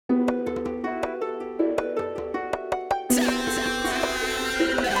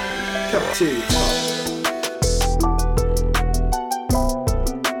Cafeteria Talk.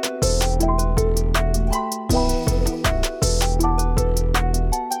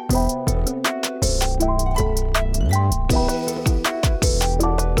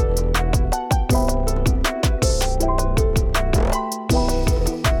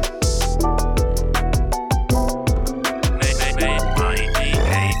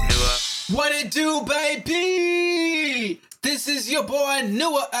 What it do, baby? This is your boy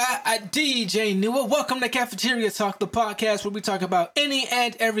Nua, DJ Nua. Welcome to Cafeteria Talk, the podcast where we talk about any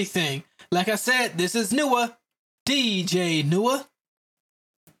and everything. Like I said, this is Nua, DJ Nua.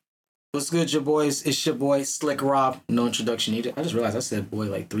 What's good, your boys? It's your boy Slick Rob. No introduction needed. I just realized I said boy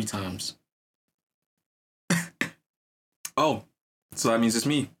like 3 times. Oh, so that means it's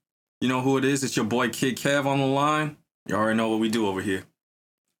me. You know who it is? It's your boy Kid Kev on the line. You already know what we do over here.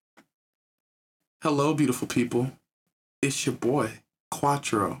 Hello, beautiful people. It's your boy,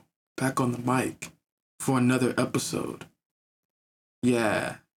 Quattro, back on the mic for another episode.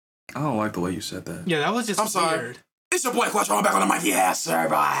 Yeah. I don't like the way you said that. Yeah, that was just I'm sorry. weird. It's your boy, Quattro, I'm back on the mic. Yes, sir,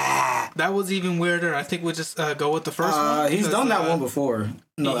 boy. That was even weirder. I think we'll just go with the first one. He's because, done that one before.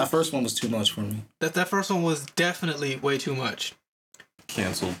 No, yeah. that first one was too much for me. That first one was definitely way too much.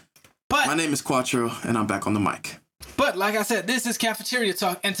 Canceled. But My name is Quattro, and I'm back on the mic. But like I said, this is Cafeteria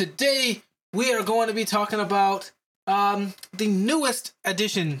Talk, and today we are going to be talking about the newest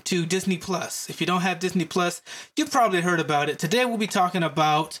addition to Disney Plus. If you don't have Disney Plus, you've probably heard about it. Today we'll be talking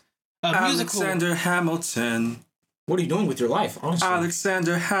about a musical. Alexander Hamilton. What are you doing with your life, honestly?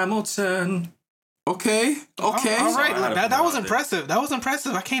 Alexander Hamilton. Okay. All right, Sorry, I had to that put was it out impressive. That was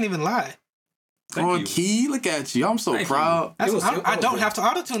impressive. I can't even lie. Thank On you. key, look at you. I'm so Thank proud. That's, It was- I don't have to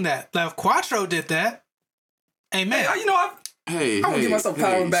autotune that. Now, if Quattro did that, amen. Hey, you know, Hey, I'm gonna give myself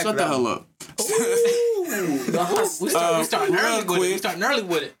power back shut for the that hell up. We starting real early with it. We quick. starting early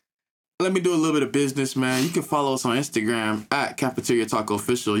with it. Let me do a little bit of business, man. You can follow us on Instagram at Cafeteria Talk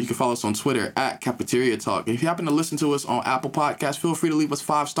Official. You can follow us on Twitter at Cafeteria Talk. If you happen to listen to us on Apple Podcasts, feel free to leave us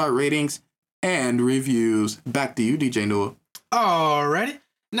 5-star ratings and reviews. Back to you, DJ Noah. Alrighty.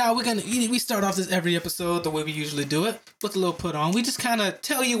 Now we start off this every episode the way we usually do it with a little put on. We just kind of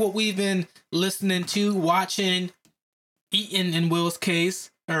tell you what we've been listening to, watching, eating in Will's case,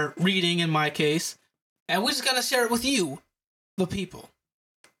 or reading in my case, and we're just gonna share it with you, the people.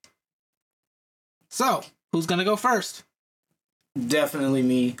 So, who's gonna go first? Definitely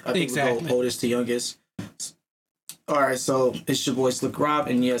me. I think Exactly. we go oldest to youngest. All right, so it's your boy Slick Rob,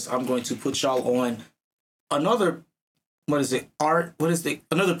 and yes, I'm going to put y'all on another.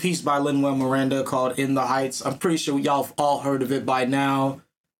 Another piece by Lin-Manuel Miranda called In the Heights. I'm pretty sure y'all have all heard of it by now,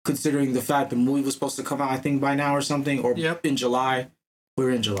 considering the fact the movie was supposed to come out, I think, by now or something, or Yep. in July.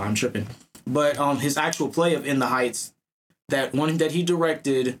 We're in July, I'm tripping. But his actual play of In the Heights, that one that he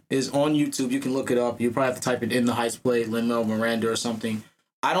directed, is on YouTube. You can look it up. You probably have to type in the Heights play, Lin-Manuel Miranda or something.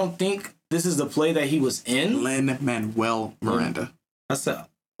 I don't think this is the play that he was in. Lin-Manuel Miranda. I said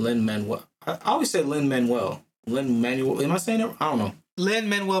Lin-Manuel. I always say Lin-Manuel. Lin-Manuel. Am I saying it? I don't know.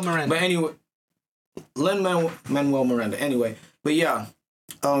 Lin-Manuel Miranda. But anyway, Lin-Manuel Miranda. Anyway, but yeah,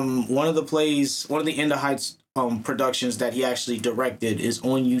 one of the In the Heights productions that he actually directed is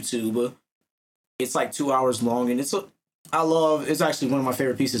on YouTube. It's like 2 hours long, and it's actually one of my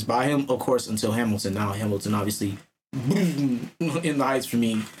favorite pieces by him, of course, until Hamilton. Now Hamilton, obviously, In the Heights for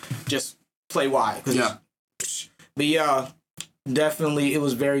me, just play wide. Yeah. But yeah, definitely, it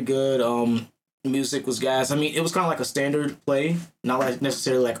was very good. Music was gas. I mean, it was kind of like a standard play, not like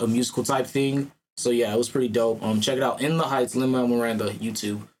necessarily like a musical type thing. So yeah, it was pretty dope. Check it out. In the Heights, Lin-Manuel Miranda,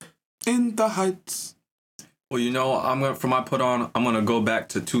 YouTube. In the Heights. well, you know, for my put on, I'm gonna go back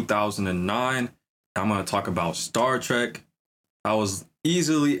to 2009. I'm gonna talk about Star Trek. I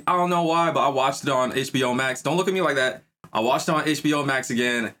don't know why, but I watched it on HBO Max. Don't look at me like that. I watched it on HBO Max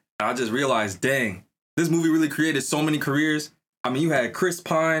again, and I just realized, dang, this movie really created so many careers. I mean, you had Chris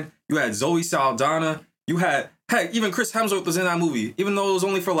Pine, you had Zoe Saldana, you had, heck, even Chris Hemsworth was in that movie. Even though it was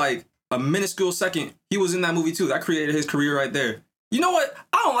only for like a minuscule second, he was in that movie too. That created his career right there. You know what?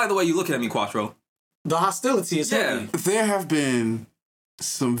 I don't like the way you looking at me, Quattro. The hostility is heavy. There have been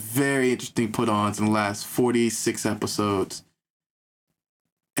some very interesting put-ons in the last 46 episodes.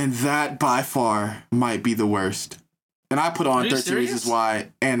 And that, by far, might be the worst. And I put on Are you 13 Reasons serious? Why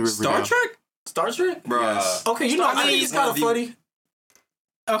and Riverdale. Star Trek? Star Trek? Bruh. Yes. Okay, you know, I mean, it's kind of funny.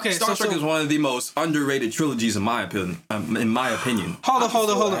 Okay, Star Trek is one of the most underrated trilogies in my opinion.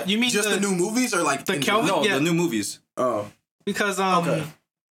 Hold on. You mean Just the new movies or like the Kelvin? No, Yeah. the new movies. Oh. Because Okay.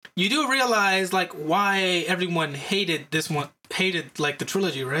 you do realize like why everyone hated like the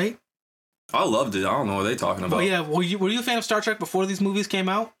trilogy, right? I loved it. I don't know what they're talking about. But yeah, were you a fan of Star Trek before these movies came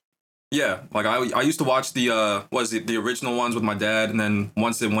out? Yeah, like I used to watch the the original ones with my dad, and then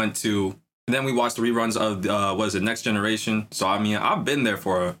once it went to, then we watched the reruns of Next Generation. So I mean, I've been there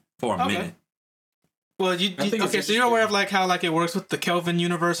for a minute. Well, so you're aware of like how like it works with the Kelvin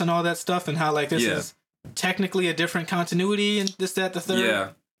universe and all that stuff, and how like this is technically a different continuity and this, that, the third. Yeah.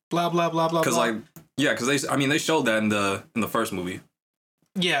 Blah blah blah blah. Because they showed that in the first movie.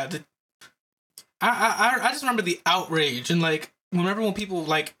 Yeah. I just remember the outrage and like remember when people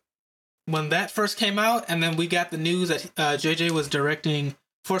like when that first came out, and then we got the news that JJ was directing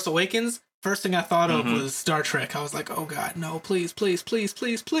Force Awakens. First thing I thought of was Star Trek. I was like, oh god, no, please, please, please,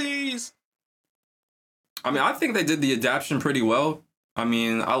 please, please. I mean, I think they did the adaptation pretty well. I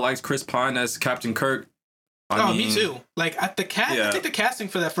mean, I liked Chris Pine as Captain Kirk. Me too. Like I think the casting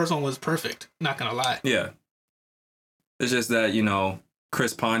for that first one was perfect. Not gonna lie. Yeah. It's just that, you know,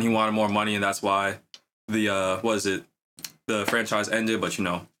 Chris Pine, he wanted more money, and that's why the franchise ended. But you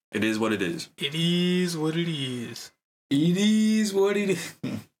know, it is what it is. It is what it is. It is what it is.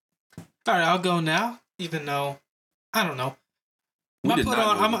 All right, I'll go now. Even though I don't know. I'm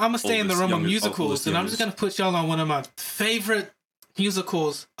gonna stay in the realm of musicals, and I'm just gonna put y'all on one of my favorite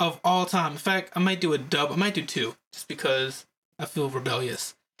musicals of all time. In fact, I might do a dub. I might do two, just because I feel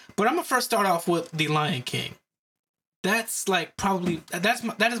rebellious. But I'm gonna first start off with The Lion King. That's like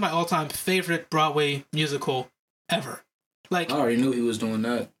that is my all-time favorite Broadway musical ever. Like I already knew he was doing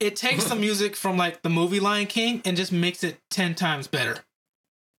that. It takes the music from like the movie Lion King and just makes it 10 times better.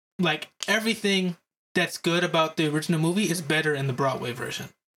 Like everything that's good about the original movie is better in the Broadway version.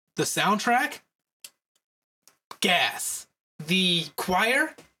 The soundtrack, gas. The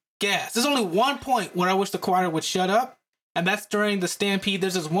choir, gas. There's only one point where I wish the choir would shut up, and that's during the stampede.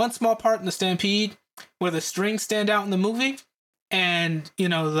 There's just one small part in the stampede where the strings stand out in the movie, and you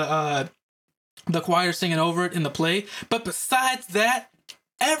know the choir singing over it in the play. But besides that,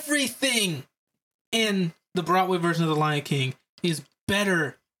 everything in the Broadway version of The Lion King is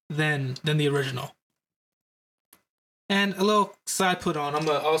better than the original. And a little side put on, I'm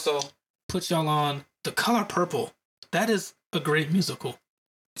gonna also put y'all on The Color Purple. That is a great musical.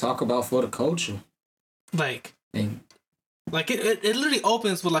 Talk about for the culture. Like it literally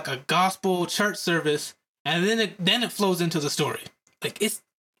opens with like a gospel church service, and then it flows into the story. Like it's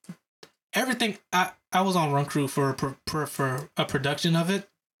everything. I was on Run Crew for a production of it,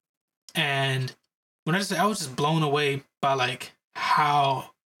 and when I was just blown away by like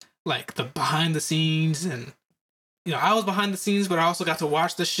how like the behind the scenes, and you know I was behind the scenes, but I also got to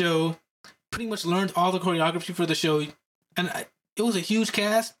watch the show. Pretty much learned all the choreography for the show, and it was a huge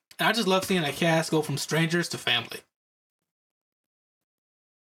cast. And I just love seeing a cast go from strangers to family.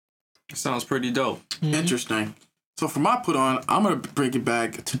 Sounds pretty dope. Mm-hmm. Interesting. So for my put on, I'm gonna bring it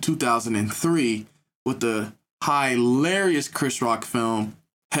back to 2003 with the hilarious Chris Rock film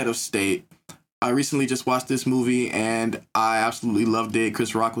Head of State. I recently just watched this movie and I absolutely loved it.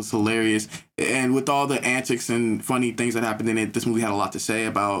 Chris Rock was hilarious. And with all the antics and funny things that happened in it, this movie had a lot to say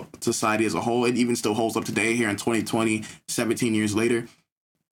about society as a whole. It even still holds up today here in 2020, 17 years later.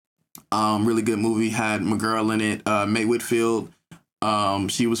 Really good movie. Had McGirl in it. Mae Whitfield.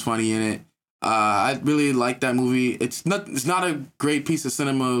 She was funny in it. I really liked that movie. It's not a great piece of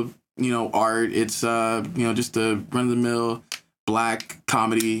cinema, art. It's just a run-of-the-mill black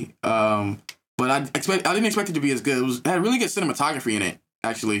comedy. But I didn't expect it to be as good. It had really good cinematography in it,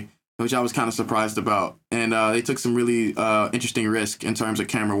 actually, which I was kind of surprised about. And they took some really interesting risk in terms of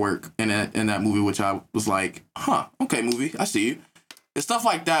camera work in that movie, which I was like, okay, movie, I see you. It's stuff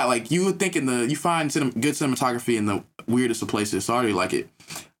like that. Like you would think you find good cinematography in the weirdest of places. So I already like it.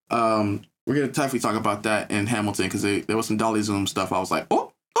 We're gonna definitely talk about that in Hamilton because there was some Dolly Zoom stuff. I was like,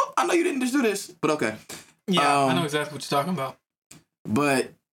 oh, I know you didn't just do this, but okay. Yeah, I know exactly what you're talking about.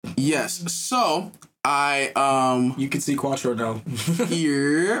 But yes, so I you can see Quattro now.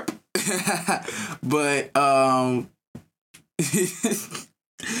 here, but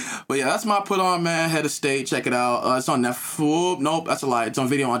but yeah, that's my put on, man. Head of State, check it out. It's on Netflix. Nope, that's a lie. It's on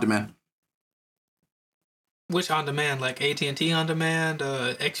video on demand. Which on demand? Like AT&T on demand,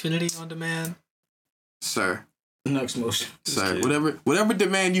 Xfinity on demand? Sir. Next motion. Sir, whatever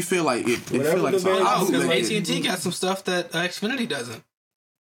demand you feel like. Because AT&T got some stuff that Xfinity doesn't.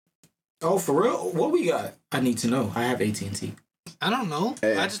 Oh, for real? What we got? I need to know. I have AT&T. I don't know.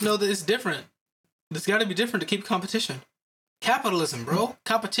 Hey. I just know that it's different. It's got to be different to keep competition. Capitalism, bro.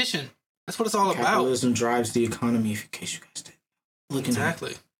 Competition. That's what it's all about. Capitalism drives the economy, in case you guys did.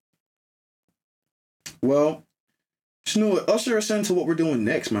 Exactly. Well, Shanu, usher us into what we're doing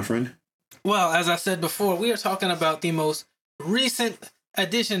next, my friend. Well, as I said before, we are talking about the most recent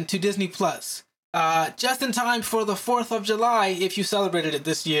addition to Disney Plus. Just in time for the 4th of July, if you celebrated it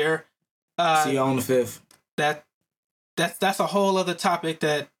this year. See you on the 5th. That's a whole other topic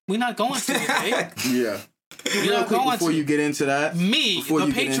that we're not going to today. Yeah. We're Real not quick going before to. you get into that.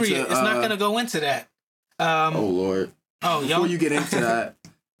 The Patriot is not going to go into that. Oh Lord. Before you get into that,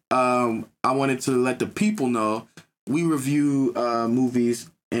 I wanted to let the people know we review movies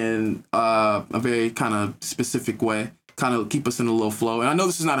in a very kind of specific way, kind of keep us in a little flow. And I know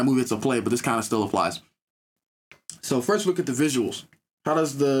this is not a movie, it's a play, but this kind of still applies. So first look at the visuals. How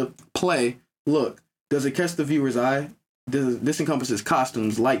does the play look? Does it catch the viewer's eye? This encompasses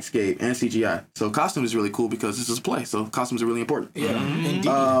costumes, lightscape, and CGI. So costume is really cool because this is a play, so costumes are really important. Yeah, indeed.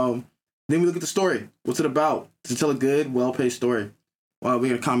 Then we look at the story. What's it about? To tell a good, well-paced story. We're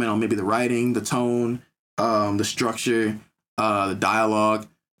going to comment on maybe the writing, the tone, the structure, the dialogue.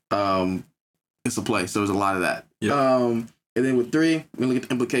 It's a play, so there's a lot of that. Yep. And then with 3, we look at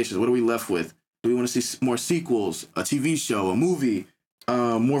the implications. What are we left with? Do we want to see more sequels, a TV show, a movie,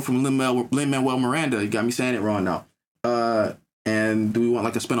 more from Lin-Manuel Miranda? You got me saying it wrong now. And do we want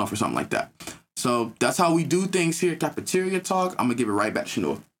like a spinoff or something like that? So that's how we do things here at Cafeteria Talk. I'm going to give it right back to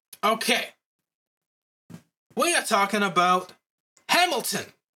Shanua. Okay. We are talking about Hamilton.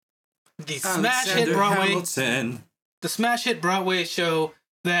 The smash hit Broadway. Hamilton. The smash hit Broadway show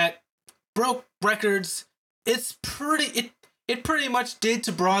that broke records. It pretty much did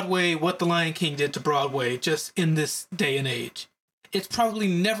to Broadway what The Lion King did to Broadway just in this day and age. It's probably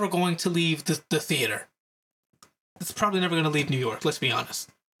never going to leave the theater. It's probably never going to leave New York, let's be honest.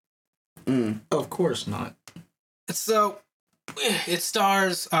 Of course not. So, it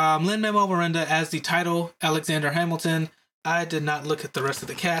stars Lin-Manuel Miranda as the title, Alexander Hamilton. I did not look at the rest of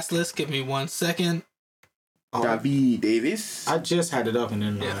the cast list. Give me 1 second. David Davis. I just had it up and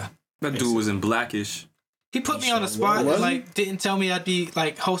then That dude was in Blackish. He put me on the spot and like didn't tell me I'd be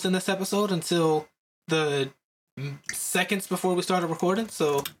like hosting this episode until the seconds before we started recording.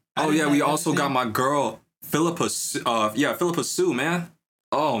 So We also got my girl Philippa Sue, man.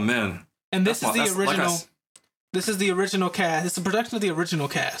 Oh man. And this is the original. This is the original cast. It's a production of the original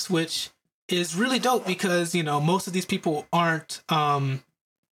cast, which is really dope because most of these people aren't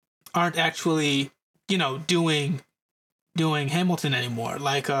actually doing Hamilton anymore.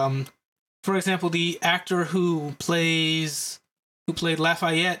 Like for example, the actor who played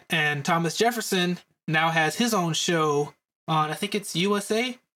Lafayette and Thomas Jefferson now has his own show on, I think it's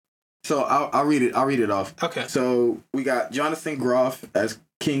USA. So I'll read it. I'll read it off. Okay. So we got Jonathan Groff as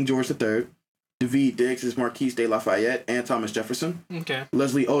King George III. David Diggs as Marquis de Lafayette and Thomas Jefferson. Okay.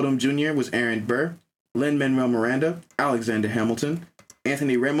 Leslie Odom Jr. was Aaron Burr. Lin-Manuel Miranda, Alexander Hamilton.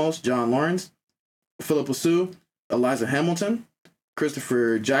 Anthony Ramos, John Lawrence. Philippa Sue, Eliza Hamilton.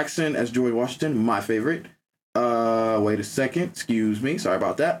 Christopher Jackson as George Washington, my favorite. Wait a second. Excuse me. Sorry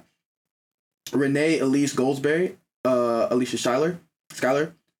about that. Renee Elise Goldsberry, Alicia Schuyler.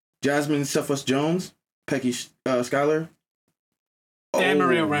 Jasmine Cephas Jones, Peggy Schuyler. And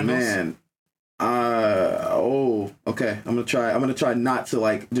Maria Reynolds. Man. Okay. I'm gonna try not to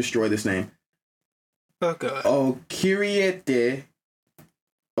like destroy this name. Oh god. Oh, Kyriete.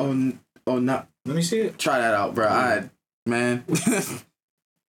 Oh, not. Let me see it. Try that out, bro. Man.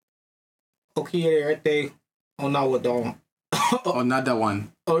 Okay, right there. Oh, no, what don't. Oh, not that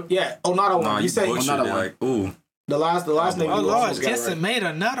one. Oh, yeah. Oh, not a one. Nah, You said butchered another it, one. like, ooh. the last name. Oh you Lord, almost got Kiss right. made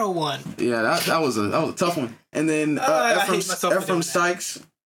another one. Yeah, that was a tough one. And then I hate myself for doing Ephraim that. Sykes.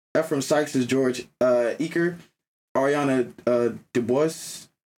 Ephraim Sykes is George Eaker. Ariana DeBose.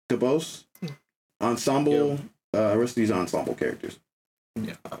 Ensemble. Rest of these ensemble characters.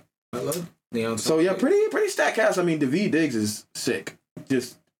 Yeah, I love the So yeah, pretty stacked cast. I mean, David Diggs is sick.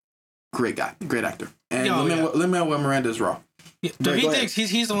 Just great guy, great actor. And Lin-Manuel Miranda is raw. Yeah, Go David ahead. Diggs,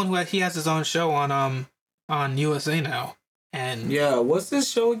 he's the one who he has his own show on USA now. And Yeah, what's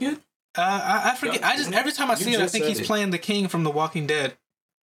this show again? I forget. I just every time I You see it, I just think said he's it. playing the king from The Walking Dead.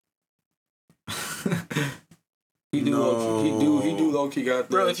 He do low key got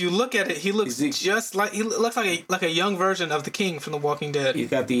the, Bro, if you look at it, he looks Ezekiel. just like like a young version of the king from The Walking Dead. he's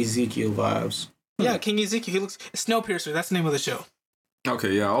got the Ezekiel vibes. Yeah, King Ezekiel. He looks Snowpiercer. That's the name of the show.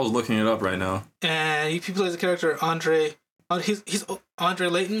 Okay, yeah, I was looking it up right now. And he plays the character Andre. He's Andre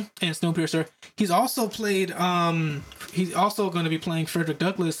Layton in Snowpiercer. He's also played. He's also going to be playing Frederick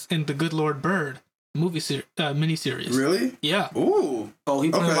Douglass in The Good Lord Bird miniseries. Really? Yeah. Ooh. Oh,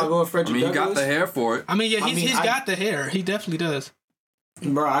 he playing Okay. my boy I Frederick mean, you got Douglass? the hair for it. I mean, yeah, I he's mean, I- got the hair. He definitely does.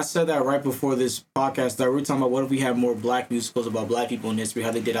 Bro, I said that right before this podcast. That we were talking about what if we had more black musicals about black people in history,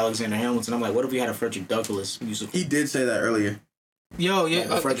 how they did Alexander Hamilton. I'm like, what if we had a Frederick Douglass musical? He did say that earlier. Yo, yeah.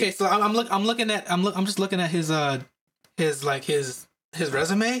 Frederick. Okay, so I'm just looking at his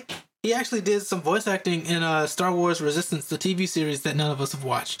resume. He actually did some voice acting in Star Wars Resistance, the TV series that none of us have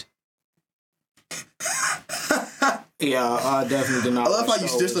watched. Yeah, I definitely did not. I love how watch you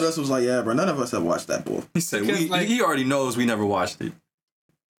Star stitched Wars. with us. Was like, yeah, bro. None of us have watched that bull. He said Because, like- he already knows we never watched it.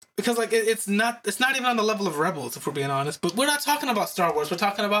 Because like it's not even on the level of Rebels, if we're being honest. But we're not talking about Star Wars. We're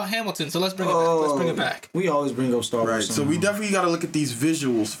talking about Hamilton. So let's bring it back. Let's bring it back. We always bring up Star Wars. Right. So we definitely got to look at these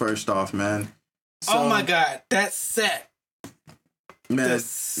visuals first off, man. So, Oh my God, that set. man,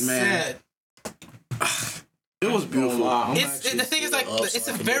 The man, set. it was beautiful. The thing is, like, it's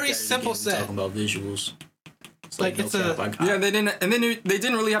a very simple set. Talking about visuals. Like, it's a- Yeah, they didn't, and then they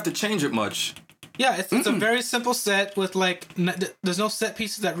didn't really have to change it much. Yeah, it's a very simple set with like there's no set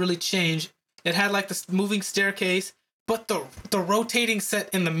pieces that really change. It had like this moving staircase, but the rotating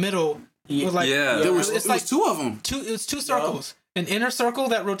set in the middle was like Yeah. There was, it's it like was two of them. it was two circles. An inner circle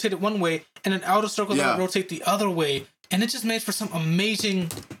that rotated one way and an outer circle that Yeah. would rotate the other way. And it just made for some amazing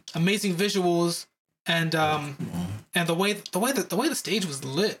visuals and the way the stage was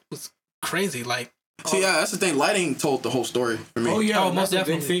lit was crazy. Like So yeah, that's the thing. Lighting told the whole story for me. Oh yeah, Oh, that's most a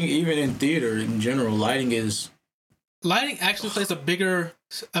big definitely. thing. Even in theater, in general, lighting is. lighting actually plays a bigger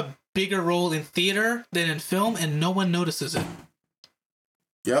role in theater than in film, and no one notices it.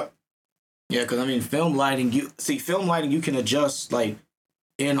 Yep. Yeah, because I mean, film lighting. Film lighting you can adjust like,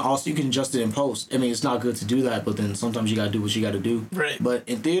 and also you can adjust it in post. I mean, it's not good to do that, but then sometimes you gotta do what you gotta do. Right. But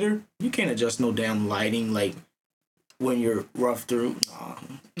in theater, you can't adjust no damn lighting like when you're rough through. Nah.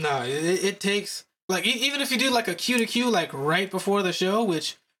 No, it takes like even if you do like a cue to cue like right before the show,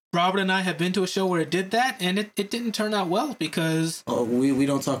 which Robert and I have been to a show where it did that, and it didn't turn out well because Oh, we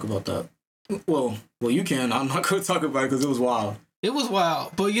don't talk about that. Well, you can. I'm not gonna talk about it because it was wild. it was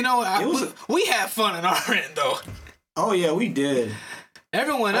wild. But you know, It was- we had fun on our end though. Oh yeah, we did.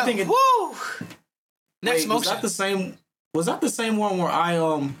 Everyone I else, think it- woo! Next Wait, motion. was that the same? Was that the same one where I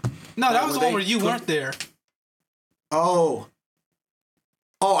No, that was the one where you weren't there.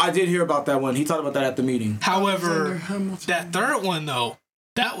 Oh, I did hear about that one. He talked about that at the meeting. However, Hamilton. that third one though,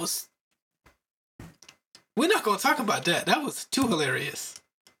 that was. We're not gonna talk about that. That was too hilarious.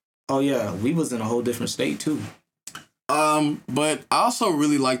 Oh yeah, we was in a whole different state too. But I also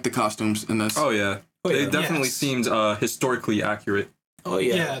really like the costumes in this. Oh yeah, they yeah. definitely Yes. seemed historically accurate. Oh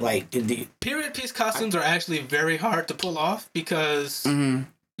yeah, Yeah. like indeed. Period piece costumes are actually very hard to pull off because Mm-hmm.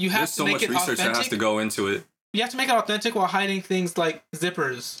 you have There's to so make much it research that has authentic. to go into it. You have to make it authentic while hiding things like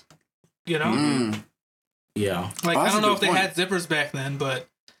zippers. You know, Mm. Yeah, like Oh, I that's don't a know good if they point. had zippers back then, but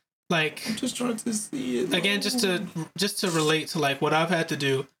like just trying to see it. again, just to relate to like what I've had to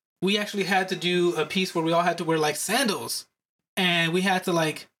do, we actually had to do a piece where we all had to wear like sandals, and we had to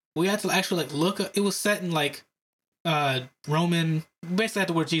actually like look. It was set in like Roman. Basically, had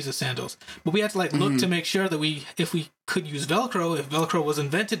to wear Jesus sandals, but we had to like look to make sure that if we could use Velcro, if Velcro was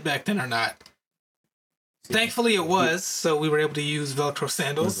invented back then or not. Thankfully, it was, so we were able to use Velcro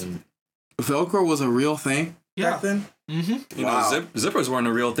sandals. Velcro was a real thing Yeah. back then. Mm-hmm. You Wow. know, zippers weren't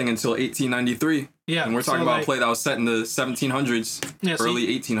a real thing until 1893, Yeah. and we're talking so, about like, a play that was set in the 1700s, yeah, so early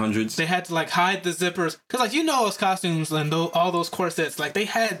 1800s. they had to like hide the zippers because like you know those costumes and all those corsets like they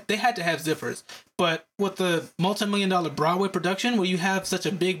had to have zippers, but with the multi-million-dollar Broadway production where you have such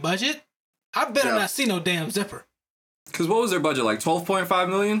a big budget, I better Yeah. not see no damn zipper. Because what was their budget, like 12.5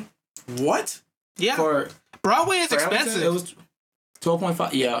 million? What? Yeah, for Broadway is Hamilton, expensive. it was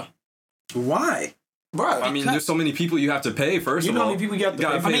 12.5. Yeah, Why? bro. I mean, there's so many people you have to pay. First you of know how all, many people you got you to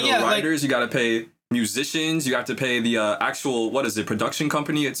gotta pay? pay I mean, the yeah, like- writers, you gotta pay musicians, you have to pay the actual production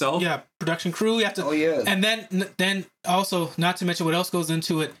company itself. Yeah, production crew. You have to, Oh yeah. and then also not to mention what else goes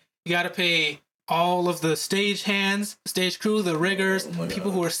into it. You got to pay all of the stage hands, stage crew, the riggers, Oh my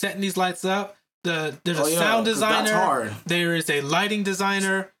people God. who are setting these lights up. There's Oh, a yeah, sound 'cause that's designer. hard. There is a lighting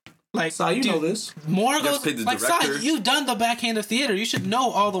designer. Like, So you dude, know this. more have to goes. pay the Like, director. Si, you've done the backhand of theater. You should know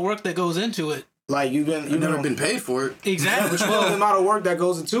all the work that goes into it. Like you've I've never on- been paid for it. Exactly. But you know the amount of work that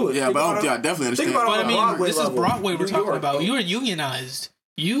goes into it. Yeah, Think but about it. I definitely understand. Think about But I on mean, Broadway this is level, Broadway we're New talking York, about. bro. You are unionized.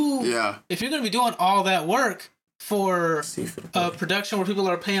 If you're going to be doing all that work for a production where people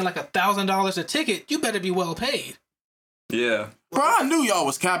are paying like $1,000 a ticket, you better be well paid. Yeah. Bro, I knew y'all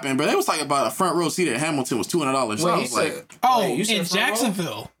was capping, but they was like about a front row seat at Hamilton was $200. So I Wait, he was like, said, Oh, wait, you said in front row?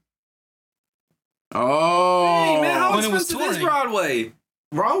 Jacksonville. oh. Hey man, how When it was expensive is touring. Broadway?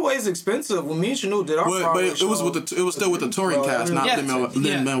 Broadway's expensive. When me and Chanel did our But Broadway it was show, with it was still with the touring cast, not Yeah,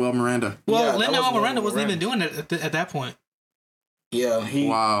 Lin-Manuel Miranda. Well, Yeah, that Lin-Manuel was Miranda Lin-Manuel wasn't even doing it at that point. Yeah, he.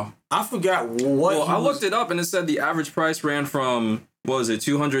 Wow. I forgot what. Well, he I was- looked it up and it said the average price ran from, what was it,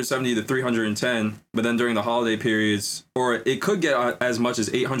 270 to 310, but then during the holiday periods, or it could get as much as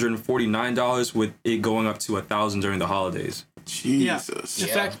 $849 with it going up to $1,000 during the holidays. Jesus. In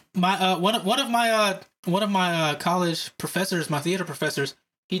Yeah. fact, my one of my college professors, my theater professors,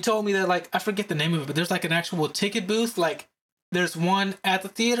 he told me that, like, I forget the name of it, but there's like an actual ticket booth. Like, there's one at the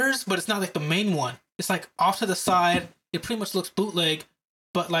theaters, but it's not like the main one. It's like off to the side. It pretty much looks bootleg,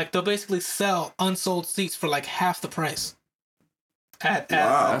 but like they'll basically sell unsold seats for like half the price. Wow,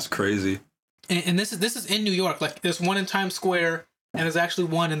 that's crazy. And this is in New York. Like, there's one in Times Square, and there's actually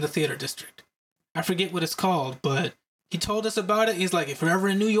one in the theater district. I forget what it's called, but he told us about it. He's like, if you're ever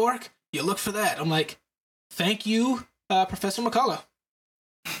in New York, you look for that. I'm like, thank you, Professor McCullough.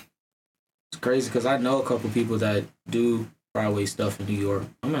 It's crazy because I know a couple people that do Broadway stuff in New York.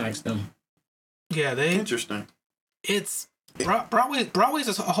 I'm gonna ask them. Yeah, Interesting. It's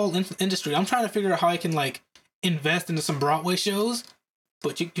Broadway's a whole industry. I'm trying to figure out how I can like invest into some Broadway shows,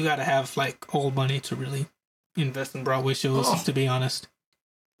 but you gotta have like old money to really invest in Broadway shows. To be honest,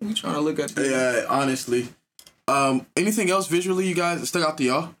 We trying to look at the Yeah, honestly. Anything else visually you guys that stuck out to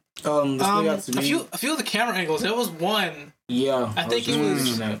y'all? a a few of the camera angles. There was one. Yeah, I think was it just was-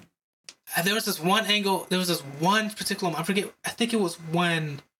 mentioning that. There was this one angle. There was this one particular. I forget. I think it was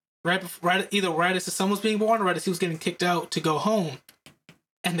when either right as his son was being born or right as he was getting kicked out to go home,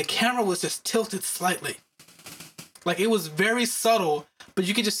 and the camera was just tilted slightly. Like, it was very subtle, but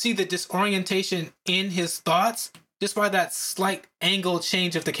you could just see the disorientation in his thoughts just by that slight angle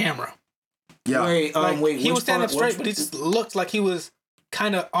change of the camera. Yeah. Wait, Like, wait. he which was standing up part- straight, which- but he just looked like he was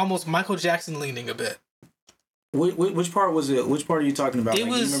kind of almost Michael Jackson leaning a bit. Which part was it? Which part are you talking about? It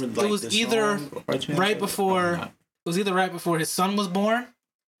you was- remember, it was the either song by chance? right before- Or not? It was either right before his son was born,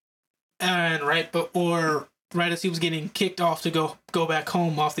 and or right as he was getting kicked off to go back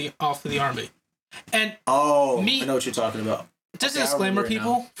home off the army. And Oh, Me- I know what you're talking about. just Okay, a I disclaimer, remember it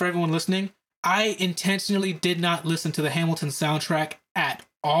people, for everyone listening, I intentionally did not listen to the Hamilton soundtrack at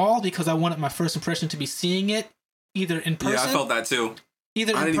all because I wanted my first impression to be seeing it either in person. Yeah, I felt that too.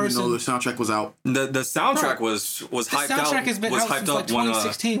 Either I in didn't even person. know the soundtrack was out. The soundtrack Bro, was the hyped out. soundtrack has been was out hyped since up like when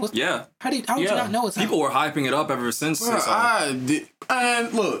 2016. yeah, How would you Yeah. not know it's people out? were hyping it up ever since. Bro, it's, I did,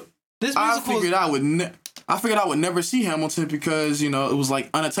 and look, This I musical figured I would never see Hamilton because, you know, it was like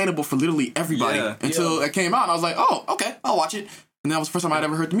unattainable for literally everybody Yeah. until it came out. And I was like, oh, okay, I'll watch it. And that was the first time I'd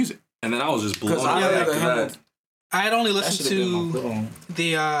ever heard the music. and then I was just blown Because away I after heard that. I had only That listened should have been my to put on.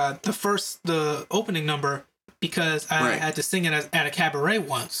 the opening number because I Right. had to sing it at a cabaret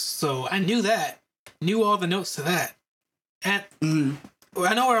once, so I knew all the notes to that. And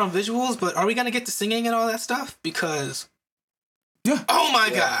I know we're on visuals, but are we gonna get to singing and all that stuff? Because Yeah. oh my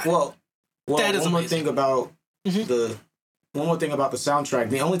Yeah. god, Well, That is one more amazing. thing about Mhm. one more thing about the soundtrack.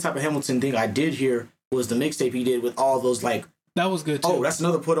 The only type of Hamilton thing I did hear was the mixtape he did with all those like. that was good too. Oh, that's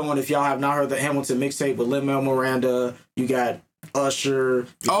another put on. If y'all have not heard the Hamilton mixtape with Lin-Manuel Miranda, you got Usher.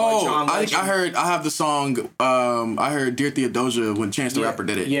 you got Oh, John I Legend. have the song. I heard Dear Theodosia when Chance the Rapper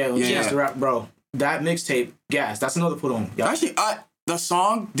did it. Yeah, when Chance the Rapper, bro. That mixtape, gas. That's another put on. Y'all- Actually, the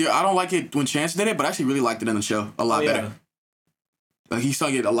song, I don't like it when Chance did it, but I actually really liked it in the show a lot Oh, yeah. better. Like, he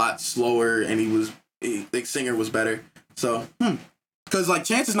sung it a lot slower, and the singer was better. So, because like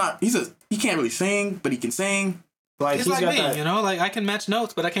Chance is not, he can't really sing, but he can sing. Like it's he's like got me, that. you know, like I can match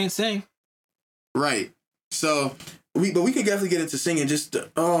notes, but I can't sing. Right. So we could definitely get into singing. Just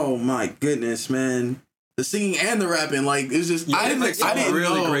oh my goodness, man, the singing and the rapping, like it's just Yeah, I didn't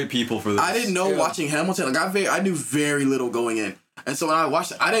really know, great people for this. I didn't know Yeah. watching Hamilton. Like I knew very little going in, and so when I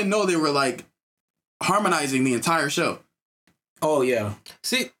watched it, I didn't know they were like harmonizing the entire show. Oh yeah.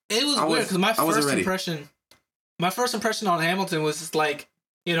 See, it was I weird was- because my I wasn't ready. first impression on Hamilton was just like,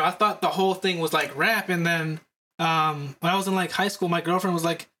 you know, I thought the whole thing was like rap, and then when I was in like high school, my girlfriend was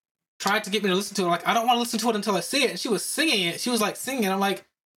like, tried to get me to listen to it. Like, I don't want to listen to it until I see it. And she was singing it. She was like singing. I'm like,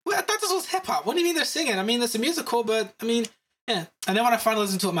 well, I thought this was hip hop. What do you mean they're singing? I mean, it's a musical, but I mean, yeah. And then when I finally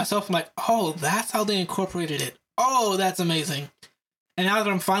listened to it myself, I'm like, oh, that's how they incorporated it. Oh, that's amazing. And now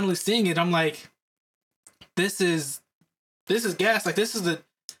that I'm finally seeing it, I'm like, this is gas. Like, this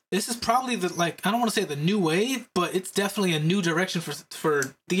is probably the, like, I don't want to say the new wave, but it's definitely a new direction for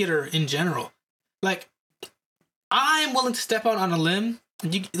theater in general. Like, I'm willing to step out on a limb.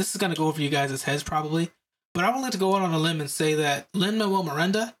 This is going to go over you guys' heads probably, but I'm willing to go out on a limb and say that Lin-Manuel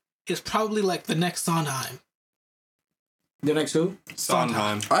Miranda is probably like the next Sondheim. The next who?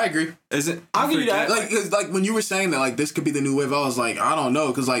 Sondheim. I agree. Isn't I'll give you that. Like, 'cause, like when you were saying that, like this could be the new wave, I was like, I don't know,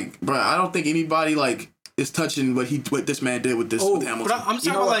 because like, bro, I don't think anybody like is touching what this man did with Oh, with Hamilton. But I'm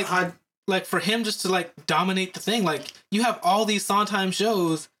talking about like for him just to like dominate the thing. Like you have all these Sondheim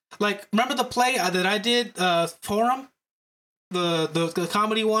shows. Like remember the play that I did for him, the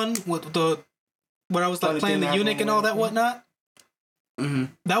comedy one with where I was like Funny playing thing the that eunuch one, and all that yeah. whatnot. Mm-hmm.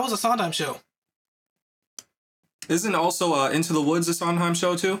 That was a Sondheim show. Isn't also Into the Woods a Sondheim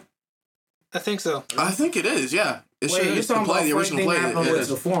show too? I think so. I think it is, yeah. It Wait, should you're talking play about the original play. happened Yeah. with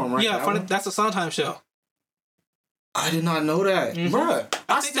the forum, right? Yeah, That funny, one? that's a Sondheim show. I did not know that, Mhm. bruh.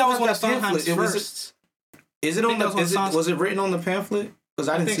 I think that was one of Sondheim's It was. first. Is it I on think the? that was Is it, on was it written on the pamphlet? Because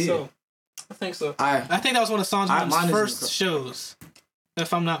I I didn't think see so. it. I think so. I think that was one of Sondheim's mine is first in- shows,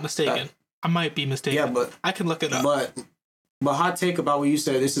 if I'm not mistaken. I might be mistaken. yeah, but I can look it up. but hot take about what you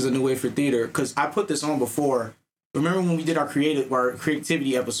said. This is a new way for theater because I put this on before. Remember when we did our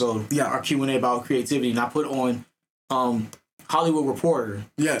creativity episode? Yeah. Our Q&A about creativity, and I put on Hollywood Reporter.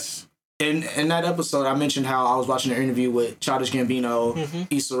 Yes. In that episode, I mentioned how I was watching an interview with Childish Gambino, Mhm.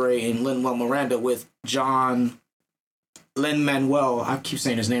 Issa Rae, and Lin-Manuel Miranda with Lin-Manuel. I keep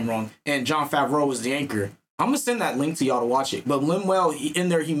saying his name wrong. And Jon Favreau was the anchor. I'm gonna send that link to y'all to watch it. But Lin-Manuel, in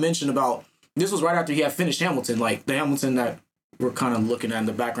there, he mentioned about this was right after he had finished Hamilton, like the Hamilton that we're kind of looking at in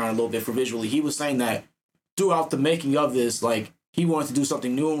the background a little bit for visually. He was saying that throughout the making of this, like he wanted to do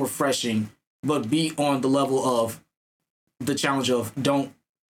something new and refreshing, but be on the level of the challenge of don't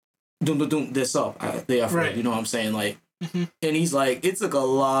this up the effort. Right. You know what I'm saying? Like, Mhm. and he's like, it took a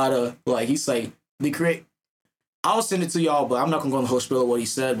lot of like he's like I'll send it to y'all, but I'm not gonna go on the whole spiel of what he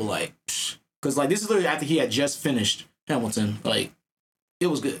said, but like, because like this is literally after he had just finished Hamilton. Like, it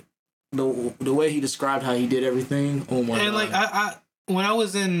was good. The way he described how he did everything. Oh my god! And like I when I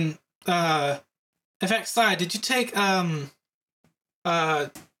was in fact, Sai, did you take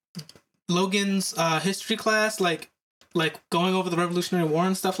Logan's history class, like going over the Revolutionary War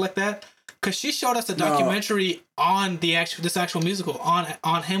and stuff like that? Because she showed us a documentary on this actual musical on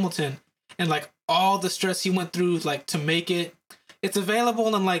Hamilton, and like all the stress he went through like to make it. It's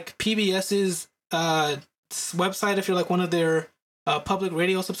available on like PBS's website. If you're like one of their public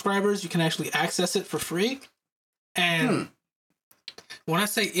radio subscribers, you can actually access it for free. And when I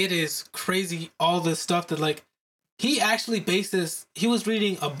say it is crazy, all this stuff that like he actually bases. He was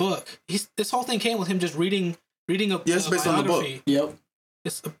reading a book. This whole thing came with him just reading a it's based on the book. biography. Yep.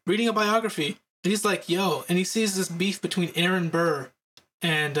 It's reading a biography. And he's like, yo, and he sees this beef between Aaron Burr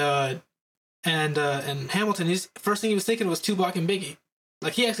and Hamilton. His first thing he was thinking was Tupac and Biggie.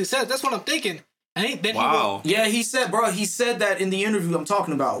 Like he actually said, that's what I'm thinking. And then Wow. Yeah, he said that in the interview I'm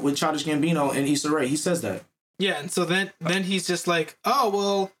talking about with Childish Gambino and Issa Rae. He says that. yeah, and so then he's just like,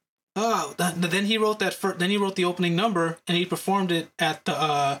 then he wrote then he wrote the opening number and he performed it at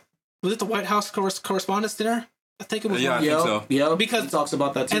the was it the White House Correspondents' Dinner? I think it was. Yeah, I think so. Yeah, Because- he talks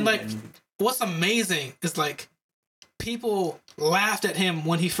about that too. And like, what's amazing is like, people laughed at him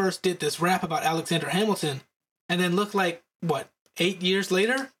when he first did this rap about Alexander Hamilton, and then look like what 8 years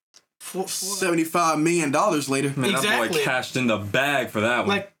later, $75 million later. Man, that Exactly. boy cashed in the bag for that one.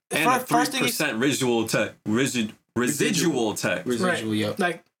 like and first the thing he 3% residual tech. Residual tech. residual. Yep.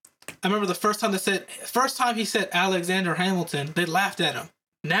 like, I remember the first time he said Alexander Hamilton, they laughed at him.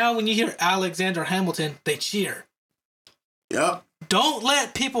 Now when you hear Alexander Hamilton, they cheer. Yep. Don't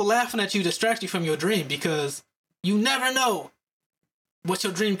let people laughing at you distract you from your dream, because you never know what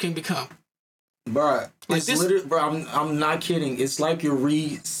your dream can become. Bruh, Like it's this- literally, bro. I'm not kidding. It's like you're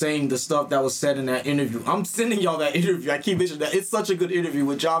re-saying the stuff that was said in that interview. I'm sending y'all that interview. I keep mentioning that. It's such a good interview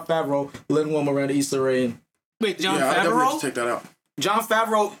with Jon Favreau, Lin-Manuel Miranda, Issa Rae, and Wait, Jon I definitely have Favreau? to check that out. Jon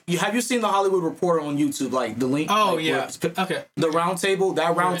Favreau. Have you seen the Hollywood Reporter on YouTube? Like the link. Oh like, yeah. where it's- Okay. The round table.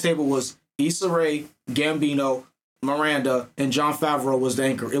 That round Right. table was Issa Rae, Gambino, Miranda, and Jon Favreau was the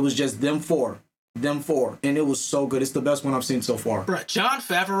anchor. It was just them four, and it was so good. It's the best one I've seen so far. Bruh, Jon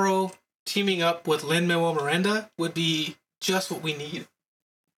Favreau teaming up with Lin-Manuel Miranda would be just what we need.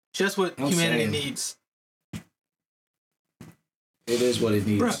 Just what I'm humanity saying. needs. It is what it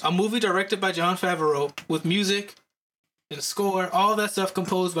needs. Bruh, a movie directed by Jon Favreau with music and score, all that stuff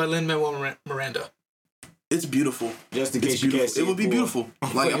composed by Lin-Manuel Miranda. It's beautiful. Just in It's case you beautiful. can't see It would be boy. beautiful.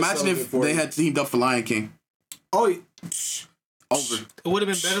 I'll Like, put imagine yourself if before they you. had teamed up for Lion King. Oh, Over. It would have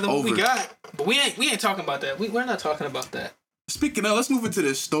been better than what we Over. got. But we ain't talking about that. We're not talking about that. Speaking of, let's move into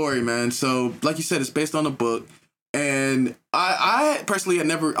this story, man. So, like you said, it's based on a book. And I personally had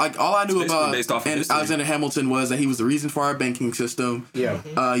never, like, all I knew It's basically about based off of history. Alexander Hamilton was that he was the reason for our banking system. yeah.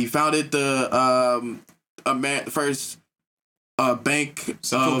 He founded the first bank,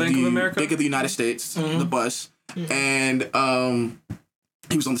 Central Bank of America? Bank of the United States, the bus, and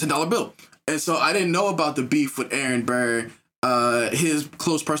he was on the $10 bill. And so I didn't know about the beef with Aaron Burr, his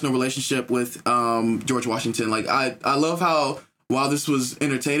close personal relationship with George Washington. Like I love how while this was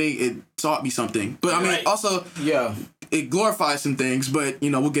entertaining, it taught me something. But I mean, Right. also Yeah. it glorifies some things. But you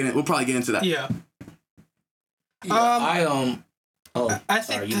know, we'll probably get into that. Yeah. Yeah. I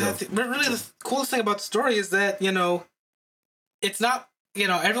think really the coolest thing about the story is that, it's not,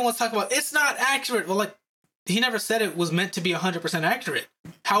 everyone's talking about it's not accurate. Well, like, he never said it was meant to be 100% accurate.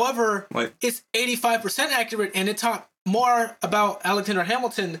 However, Like- it's 85% accurate, and it taught more about Alexander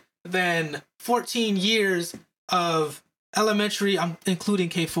Hamilton than 14 years of elementary, I'm including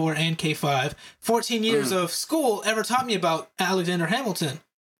K4 and K5, 14 years of school ever taught me about Alexander Hamilton.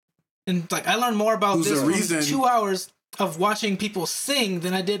 And like I learned more about Who's this the from reason- 2 hours of watching people sing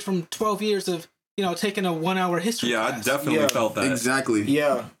than I did from 12 years of, taking a 1 hour history Yeah, I class. definitely Yeah. felt that. Exactly.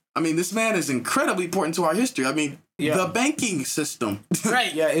 Yeah. I mean, this man is incredibly important to our history. I mean, Yeah. the banking system.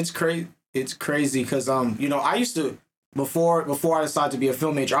 Right. Yeah, it's crazy. It's crazy because I used to before I decided to be a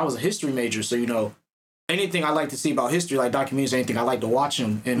film major, I was a history major. So anything I like to see about history, like documentaries, anything I like to watch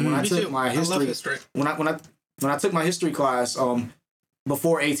them. And when I Me took too. my I love history, history. when I took my history class,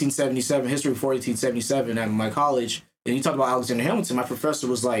 before 1877, history before 1877 at my college, and you talked about Alexander Hamilton, my professor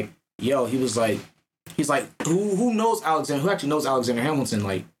was like, "Yo," he's like, who knows Alexander? Who actually knows Alexander Hamilton?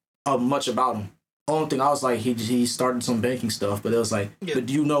 Like, much about him. Only thing I was like, he started some banking stuff, but it was like, Yeah. but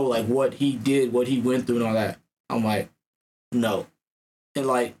do you know like what he did, what he went through, and all that? I'm like, no, and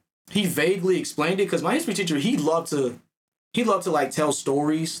like he vaguely explained it because my history teacher he loved to like tell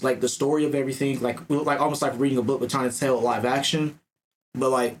stories, like the story of everything, like almost like reading a book but trying to tell live action. But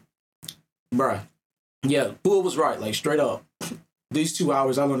like, bruh, yeah, Bull was right. Like straight up, these 2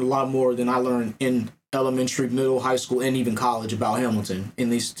 hours I learned a lot more than I learned in elementary, middle, high school, and even college about Hamilton in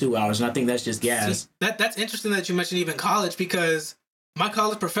these 2 hours. And I think that's just gas. See, that's interesting that you mentioned even college because my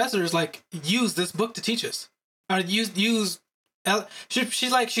college professors like use this book to teach us. Or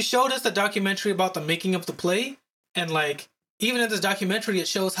she showed us a documentary about the making of the play, and like even in this documentary it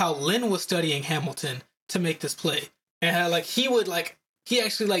shows how Lynn was studying Hamilton to make this play, and how like he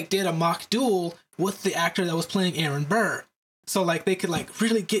actually like did a mock duel with the actor that was playing Aaron Burr, so like they could like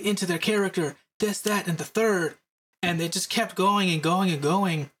really get into their character, this, that, and the third, and they just kept going and going and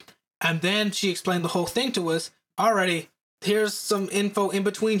going. And then she explained the whole thing to us. Alrighty, here's some info in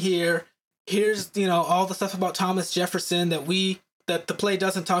between here. Here's, all the stuff about Thomas Jefferson that the play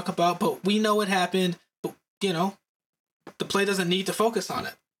doesn't talk about, but we know it happened. But, the play doesn't need to focus on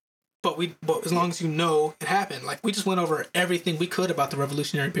it. But as long as you know it happened, like we just went over everything we could about the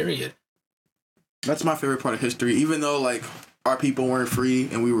Revolutionary period. That's my favorite part of history. Even though like our people weren't free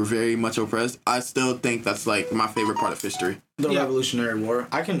and we were very much oppressed, I still think that's like my favorite part of history. The Yeah. Revolutionary War.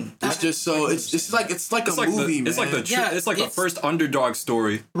 It's Just so it's like a movie, man. It's like the it's- first underdog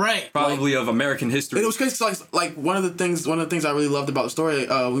story, Right. probably of American history. And it was crazy. 'Cause, like one of the things I really loved about the story.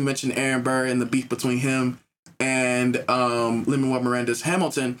 We mentioned Aaron Burr and the beef between him and Lin-Manuel Miranda's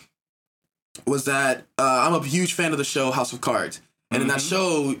Hamilton. Was that I'm a huge fan of the show House of Cards, and in that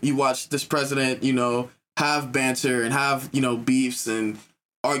show you watch this president, have banter and have beefs and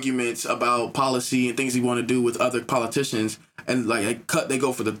arguments about policy and things he want to do with other politicians, and like they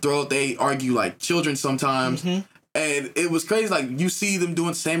go for the throat. They argue like children sometimes. And it was crazy. Like you see them doing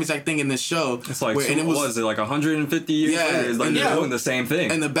the same exact thing in this show. It's like, and it was like 150 years Yeah, later? It's like and they're doing the same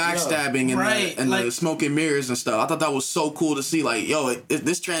thing. and the backstabbing and, Right, the like- smoke and mirrors and stuff. I thought that was so cool to see. Like,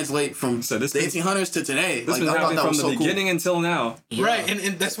 this translate from So this the is- 1800s to today. This Like, been I thought happening that from was the so cool. beginning until now. Right,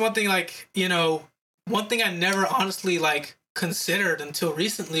 and that's one thing, like, one thing I never honestly, like, considered until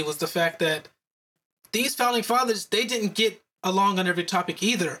recently was the fact that these founding fathers, they didn't get along on every topic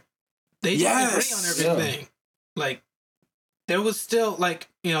either. They didn't agree on Yes. everything. Like, there was still, like,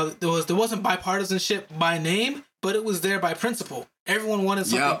 there wasn't bipartisanship by name, but it was there by principle. Everyone wanted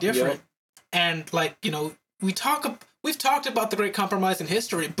something Yep, different. And, like, we've talked about the Great Compromise in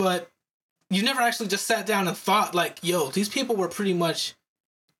history, but you never actually just sat down and thought, like, yo, these people were pretty much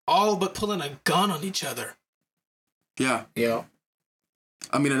all but pulling a gun on each other. Yeah. Yeah.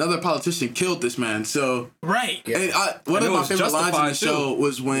 I mean, another politician killed this man. So, Right. Yeah. and one And of it my was favorite lines in the justified, too. show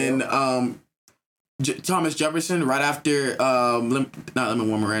was when Thomas Jefferson, right after not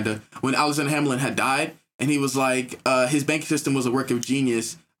Lin-Manuel Miranda, when Alexander Hamilton had died, and he was like, his banking system was a work of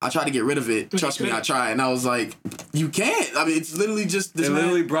genius. I tried to get rid of it. Trust me, I tried. And I was like, you can't. I mean, it's literally just this It man.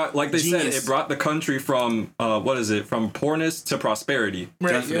 literally brought, like they said, Genius. it brought the country from from poorness to prosperity.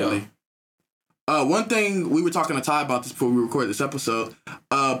 Right. Definitely. One thing we were talking to Ty about this before we recorded this episode.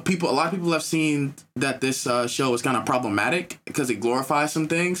 A lot of people have seen that this show is kind of problematic because it glorifies some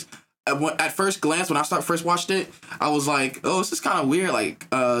things. At first glance, when I first watched it, I was like, "Oh, this is kind of weird. Like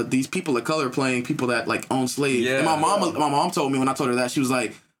these people of color playing people that like own slaves." Yeah. And my mom told me when I told her that, she was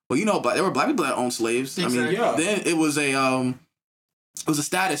like, "Well, there were black people that owned slaves. I mean, Exactly. Yeah. then it was a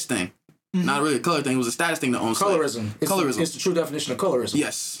status thing, not really a color thing. It was a status thing to own slaves. Colorism. Colorism. It's the true definition of colorism.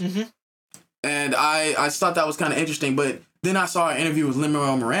 Yes." And I thought that was kind of interesting, but then I saw an interview with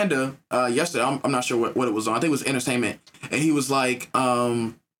Lin-Manuel Miranda yesterday. I'm not sure what it was on. I think it was Entertainment, and he was like,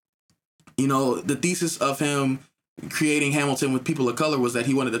 you know, the thesis of him creating Hamilton with people of color was that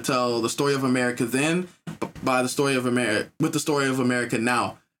he wanted to tell the story of America then, by the story of America with the story of America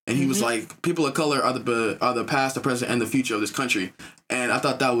now. And he was like, people of color are the past, the present, and the future of this country. And I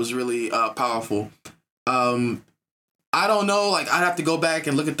thought that was really powerful. I don't know, like I'd have to go back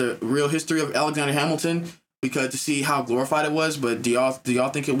and look at the real history of Alexander Hamilton because to see how glorified it was. But do y'all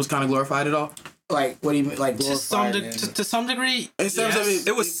think it was kind of glorified at all? Like, what do you mean? Like, glorified? To some degree, Yes.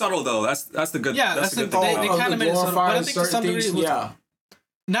 It was subtle though. That's the good. Yeah, that's the good they thing. kind of made it subtle, but I think to some degree it was yeah.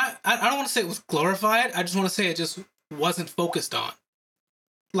 not. I don't want to say it was glorified. I just want to say it just wasn't focused on.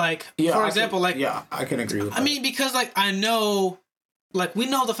 Like, for example, I can agree with that. I mean, because like I know, like we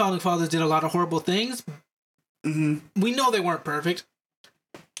know the founding fathers did a lot of horrible things. We know they weren't perfect,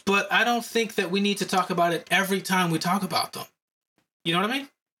 but I don't think that we need to talk about it every time we talk about them. You know what I mean?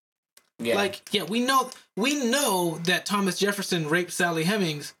 Yeah. Like, yeah, we know that Thomas Jefferson raped Sally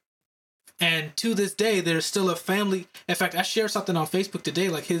Hemings, and to this day, there's still a family. In fact, I shared something on Facebook today,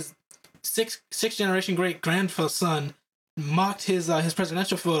 like his sixth generation great grandson mocked his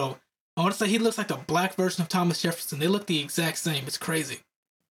presidential photo. I want to say he looks like the black version of Thomas Jefferson. They look the exact same. It's crazy.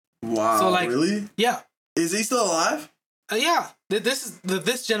 Wow. So, like, really? Yeah. Is he still alive? Yeah. This is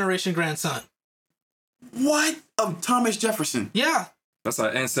this generation grandson. What? Of Thomas Jefferson? Yeah. That's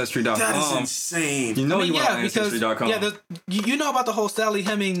on Ancestry.com. That is insane. You know you went on Ancestry.com. Yeah, you know about the whole Sally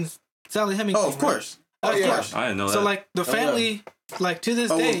Hemings. Oh, thing, of course. Right? Of course. I didn't know that. So, like, the family, like, to this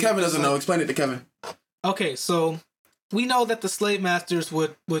day... Well, Kevin doesn't know. Explain it to Kevin. Okay, so we know that the slave masters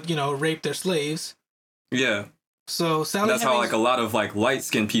would rape their slaves. Yeah. So Sally That's Hemings, how like a lot of like light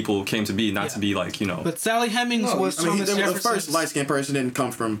skinned people came to be, not to be like, But Sally Hemings was Thomas Jefferson. The first light skinned person didn't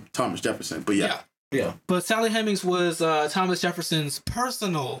come from Thomas Jefferson, but yeah. But Sally Hemings was Thomas Jefferson's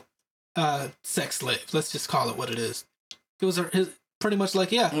personal sex slave. Let's just call it what it is. It was his pretty much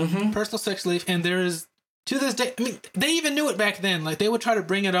like personal sex slave, and there is to this day. I mean, they even knew it back then. Like they would try to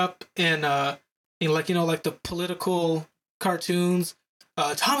bring it up in like like the political cartoons.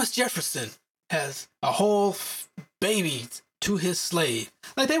 Thomas Jefferson has a whole baby to his slave.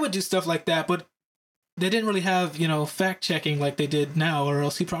 Like they would do stuff like that, but they didn't really have fact checking like they did now, or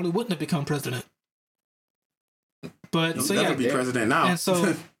else he probably wouldn't have become president. But He'll never be president now. And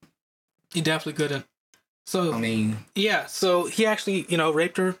so he definitely couldn't. So I mean, so he actually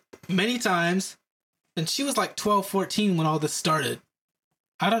raped her many times, and she was like 12, 14 when all this started.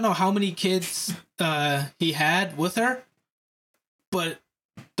 I don't know how many kids he had with her, but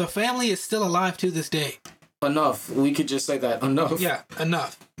the family is still alive to this day. Enough. We could just say that. Enough. Yeah,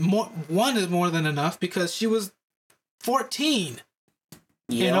 enough. One is more than enough because she was 14.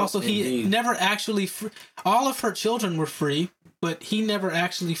 Yeah, and also he never actually... all of her children were free, but he never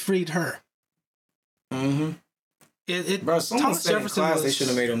actually freed her. Bro, someone said in class they should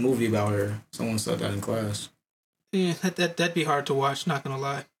have made a movie about her. Someone said that in class. Yeah, that'd be hard to watch, not gonna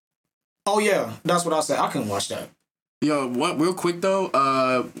lie. Oh yeah, that's what I said. I can watch that. Yo, real quick though,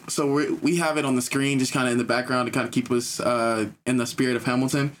 so we have it on the screen just kind of in the background to kind of keep us in the spirit of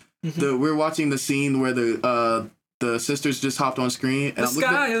Hamilton. We're watching the scene where the sisters just hopped on screen. And the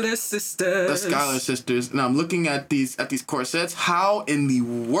Schuyler sisters. The Schuyler sisters. And I'm looking at these corsets. How in the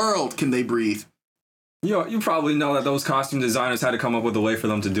world can they breathe? You probably know that those costume designers had to come up with a way for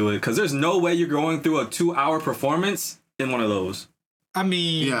them to do it, because there's no way you're going through a 2-hour performance in one of those. I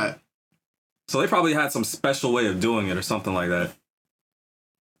mean... Yeah. So they probably had some special way of doing it or something like that.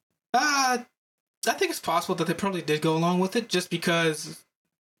 I think it's possible that they probably did go along with it just because,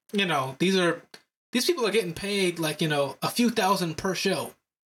 these people are getting paid like, a few thousand per show.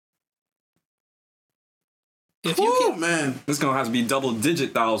 Man. It's going to have to be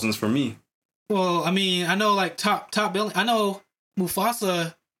double-digit thousands for me. Well, I mean, I know like top billing. I know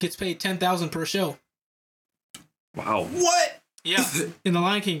Mufasa gets paid $10,000 per show. Wow. What? Yeah. In The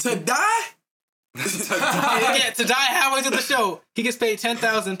Lion King. To die? To die halfway through the show. He gets paid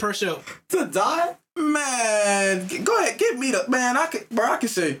 $10,000 per show. To die? Man, go ahead, give me the man. I can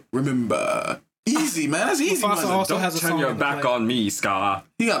say remember. Easy, man. That's easy. Mufasa also has a song. Turn your back on me, Scar.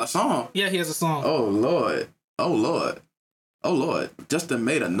 He got a song. Yeah, he has a song. Oh Lord. Justin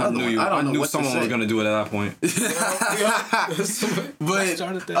made another one. I knew someone was gonna do it at that point.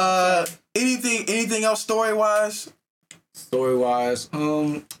 But anything else story wise?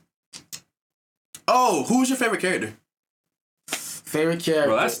 Oh, who's your favorite character? Favorite character?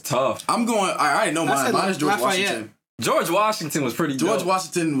 Bro, that's tough. I'm going. I already know mine. Mine is George Washington. George Washington was pretty George dope.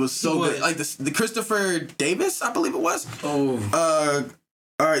 Washington was so good. Like the Christopher Davis, I believe it was. Oh.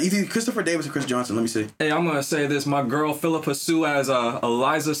 Either Christopher Davis or Chris Johnson. Let me see. Hey, I'm gonna say this. My girl Philippa Sue as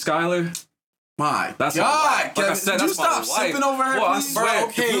Eliza Schuyler. My That's God, my wife. Like I Kevin, said, did you that's my stop wife. simping over her, Boy, I please? swear, Bro,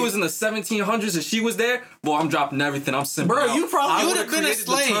 okay. if it was in the 1700s and she was there, boy, I'm dropping everything. I'm simping Bro, out. you probably- I You would would've have been a created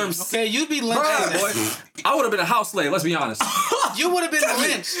the term slave. Okay, you'd be lynched. Hey, boy, I would have been a house slave. Let's be honest. You would have been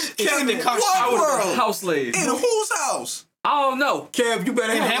lynched. Kevin, It cost what? I you. would have been World. a house slave. In whose house? I don't know. Kev, you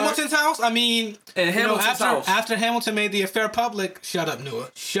better In have Hamilton's house? I mean, In you know, Hamilton's house. after Hamilton made the affair public, shut up, Noah.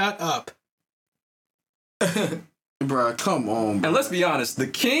 Shut up. Bruh, come on, bro. And let's be honest, the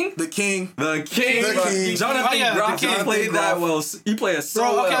king, The king. the king, The king. Jonathan Oh, yeah, Groff, the king. he played that well. He played it so Bro,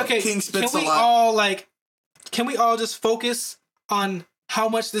 okay, well. okay. King spits can we a lot. all can we all just focus on how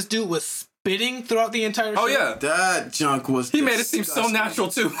much this dude was spitting throughout the entire show? Oh yeah, That junk was. he made it seem so natural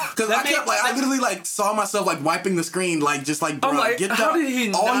too. Because I kept I literally saw myself wiping the screen, just I'm bro, like, get how that. did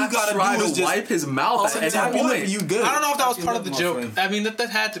he all not you gotta try do is to just wipe his mouth at tap any your lip point? and you good. I don't know if that was part of the My joke. friend. I mean, that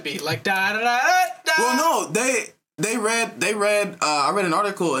had to be like da da da da. Well, no, they read. I read an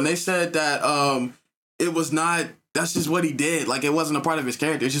article and they said that it was not. That's just what he did. Like it wasn't a part of his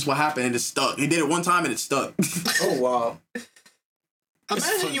character. It's just what happened and it stuck. He did it one time and it stuck. Oh wow.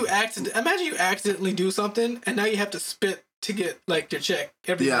 Imagine you accidentally do something and now you have to spit to get your check.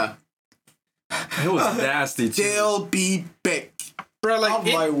 Every Yeah, It was nasty too. they'll be back. Bro, I'm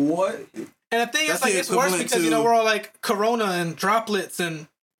like, what? and the thing is, That's the it's worse equivalent because to- we're all like corona and droplets and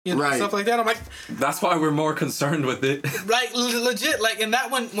Right. stuff like that. I'm like, That's why we're more concerned with it. legit, and that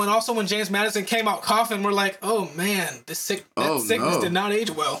when James Madison came out coughing, we're like, oh man, that sickness no. did not age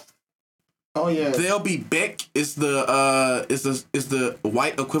well. Oh yeah. They'll be back is the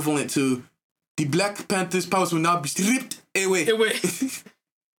white equivalent to the Black Panther's powers will not be stripped away.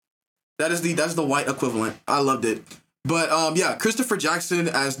 That's the white equivalent. I loved it. But yeah, Christopher Jackson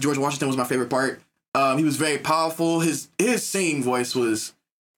as George Washington was my favorite part. He was very powerful. His singing voice was,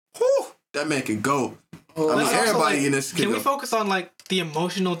 whew, that man can go. I mean, Let's also, everybody in this Can we go. focus on the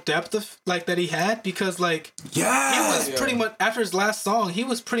emotional depth of that he had, because he Yeah. was pretty much after his last song, he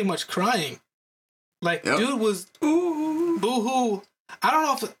was pretty much crying. Yep. Dude was boo-hoo. I don't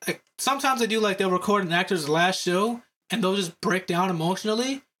know if sometimes they do they'll record an actor's last show and they'll just break down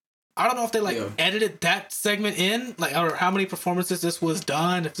emotionally. I don't know if they edited that segment in, or how many performances this was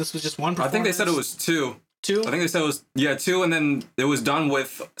done. If this was just one I performance. think they said it was 2. two. I think they said it was 2, and then it was done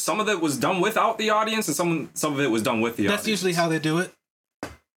with some of it was done without the audience, and some of it was done with the audience. That's usually how they do it.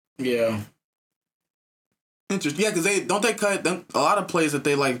 Yeah. Interesting. Yeah, because they cut a lot of plays that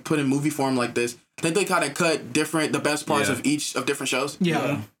they put in movie form like this. They kind of cut the best parts Yeah. of each of different shows.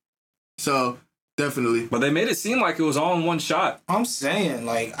 Yeah. So definitely. But they made it seem like it was all in one shot. I'm saying,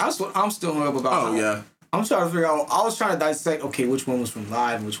 I'm still hung up about. Oh yeah. I'm trying to figure out. I was trying to dissect. Okay, which one was from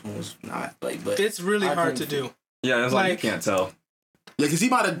live, and which one was not. But It's really I hard to couldn't- do. Yeah, it's like you Like- can't tell. Yeah, because he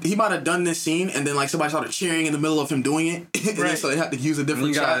might have done this scene and then somebody started cheering in the middle of him doing it, and then Right. so they had to use a And different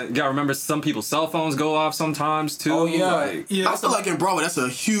you shot. gotta remember some people's cell phones go off sometimes too. Oh, yeah. like- Yeah. I feel like in Broadway that's a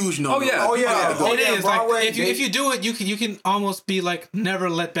huge no. Oh, yeah. Oh, yeah. Go. It yeah, is Broadway, if you do it, you can almost be never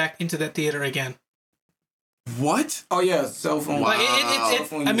let back into that theater again. What? oh yeah, cell phone. Like Wow. Cell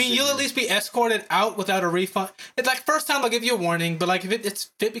phone I mean, usage. you'll at least be escorted out without a refund. It's first time they'll give you a warning, but if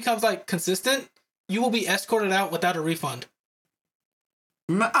it becomes consistent, you will be escorted out without a refund.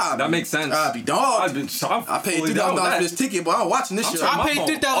 That makes sense. I be dog. I paid fully $2,000 down with for that. this ticket, but I'm watching this I'm show. sorry. I my paid phone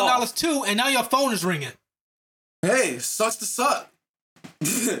 $3,000 too, and now your phone is ringing. Hey, sucks to suck. Get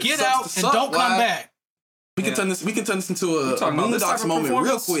Sucks out to and suck, don't come why? back. We can Yeah. turn this. We can turn this into a talking about this type Boondocks of moment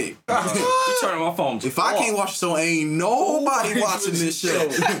real performance? quick. You turning my phone. If I can't watch the show, ain't nobody watching this show.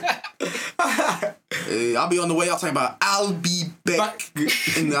 Hey, I'll be on the way out talking about I'll be back.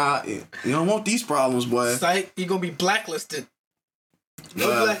 And you don't want these problems, boy. Psych, you're gonna be blacklisted. And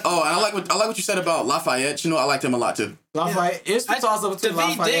I like what you said about Lafayette. I liked him a lot too. Lafayette. It's the toss up between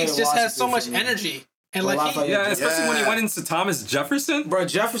David Lafayette Diggs and just has so much Washington for me. energy, and Well, Lafayette- Yeah, especially when he Yeah. went into Thomas Jefferson. Bro,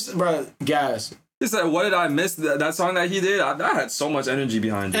 Jefferson, bro, guys. He said, "What did I miss? That song that he did, I had so much energy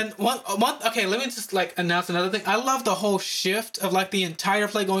behind it." And one. Okay, let me just announce another thing. I love the whole shift of the entire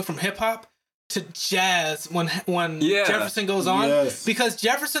play going from hip hop to jazz when Yeah. Jefferson goes on, Yes. because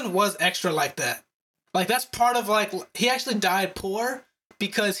Jefferson was extra like that. That's part of he actually died poor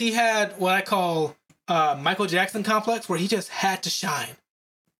because he had what I call Michael Jackson complex, where he just had to shine.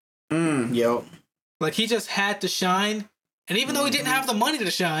 Yo. He just had to shine, and even though he didn't have the money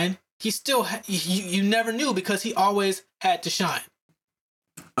to shine, he still you never knew because he always had to shine.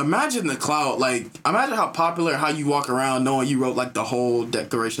 Imagine the clout. Imagine how popular, how you walk around knowing you wrote the whole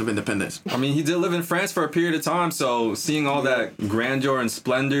Declaration of Independence. I mean, he did live in France for a period of time, so seeing all that grandeur and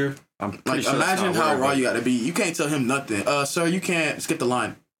splendor, I'm pretty sure. Imagine that's not how rare, raw but- you got to be. You can't tell him nothing. Sir, you can't skip the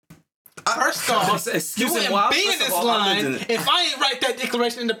line. First off, Excuse you me, wouldn't well, be in first of this all, I line lived in it. if I ain't write that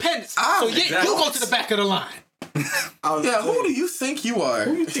Declaration of Independence. Ah, So yeah, exactly. you go to the back of the line. Yeah, who do you think you are?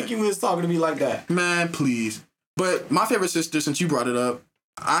 Who you think you was talking to me like that? Man, please. But my favorite sister, since you brought it up,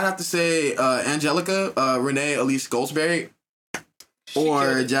 I'd have to say Angelica, Renee Elise Goldsberry, or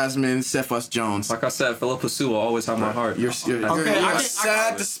killed it. Jasmine Cephas Jones. Like I said, Philippa Sue will always have my heart. You're Okay, a I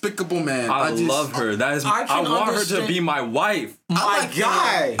sad, despicable man. I just love her. That is, I I can want her to understand- be my wife. My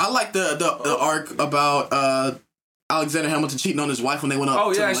guy. I like the arc about Alexander Hamilton cheating on his wife when they went up.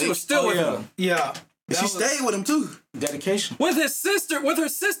 Oh to yeah, the she lake. was still with him. Yeah. She stayed with him too. Dedication. With her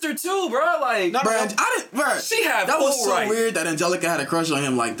sister too, bro. Like, No, Bro, I didn't. Bro, She had that was full so right. weird that Angelica had a crush on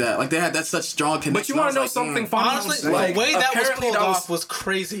him like that. Like they had that such strong connection. but you want to know I was like, something funny? Honestly, Like, the way that was apparently pulled that off was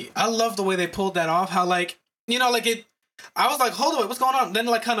crazy. I love the way they pulled that off. How like it. I was like, hold on, what's going on? Then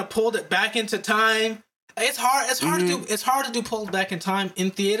like kind of pulled it back into time. It's hard. It's hard to do. It's hard to do pulled back in time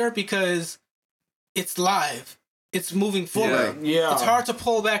in theater because it's live. It's moving forward. Yeah. It's hard to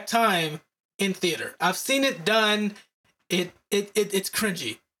pull back time in theater. I've seen it done. It's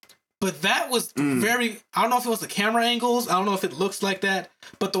cringy. But that was very. I don't know if it was the camera angles. I don't know if it looks like that.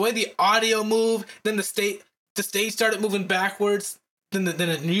 But the way the audio moved, then the stage started moving backwards than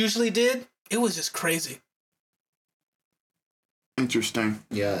it usually did. It was just crazy. Interesting.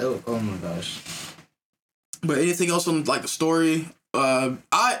 Yeah. Oh my gosh. But anything else on like the story?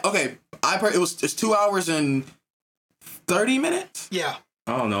 It's 2 hours and 30 minutes. Yeah.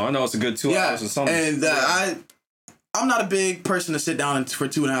 I don't know. I know it's a good 2 hours or something. And I'm not a big person to sit down for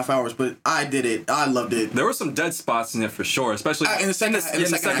 2.5 hours, but I did it. I loved it. There were some dead spots in it for sure, especially In the second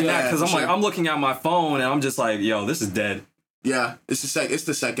second half, act. yeah, Because for I'm like, sure. I'm looking at my phone and I'm just like, yo, this is dead. Yeah, it's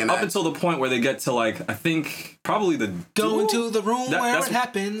the second Up act. until the point where they get to like, I think probably the Go into the room where that's it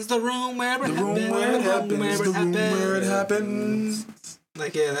happens. The room where it the happens. room where it happens. The room where it happens.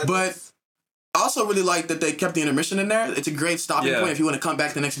 Like yeah. That's, But I also really like that they kept the intermission in there. It's a great stopping Yeah. point if you want to come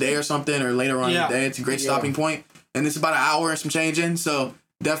back the next day or something or later on in Yeah. the day. It's a great Yeah. stopping point. And it's about an hour and some change in. So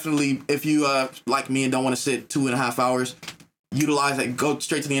definitely, if you like me and don't want to sit 2.5 hours, utilize it. Go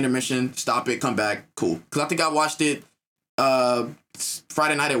straight to the intermission, stop it, come back. Cool. Because I think I watched it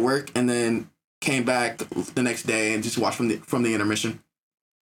Friday night at work and then came back the next day and just watched from the intermission.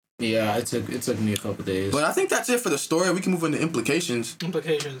 Yeah. It took me a couple days. But I think that's it for the story. We can move into implications.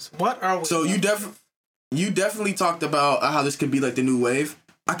 implications. What are we? So you definitely talked about how this could be like the new wave.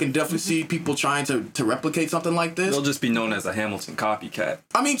 I can definitely see people trying to replicate something like this. they'll just be known as a Hamilton copycat.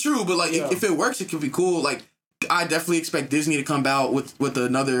 I mean, true, but like Yeah. if it works, it could be cool. Like I definitely expect Disney to come out with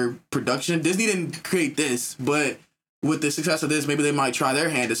another production. Disney didn't create this, but with the success of this, maybe they might try their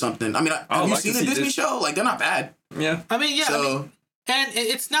hand at something. I mean, have you like to seen the see Disney this. show? Like they're not bad. Yeah. I mean, yeah. So And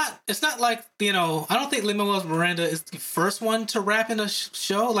it's not like, I don't think Lin-Manuel Miranda is the first one to rap in a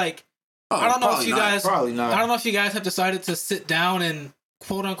show. Like, I don't know if probably you not. guys, Probably not. I don't know if you guys have decided to sit down and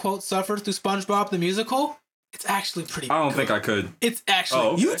quote unquote suffer through SpongeBob the musical. It's actually pretty I don't good. think I could. It's actually,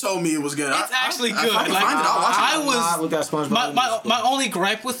 Oh. You told me it was good. It's actually If good. I can Like, find it, I'll watch it. I was- Look at SpongeBob. my only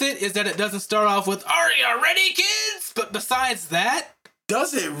gripe with it is that it doesn't start off with, "Are you ready, kids?" But besides that,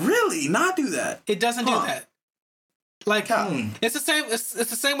 Does it really not do that? it doesn't Huh. do that. Like, it's the same. It's the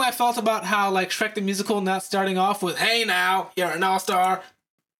same way I felt about how like Shrek the Musical not starting off with "Hey now, you're an all-star,"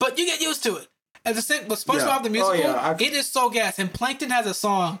 but you get used to it. And the same with SpongeBob Yeah. the Musical, yeah, it is so gas. And Plankton has a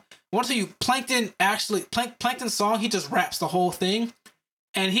song. I want to tell you, Plankton's song. He just raps the whole thing,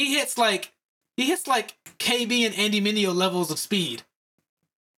 and he hits like KB and Andy Mineo levels of speed.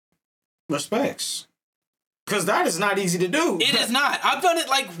 Respects. Because that is not easy to do. It is not. I've done it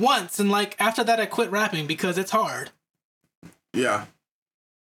like once, and like after that, I quit rapping because it's hard. Yeah.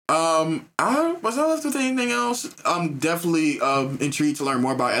 Was I left with anything else? I'm definitely intrigued to learn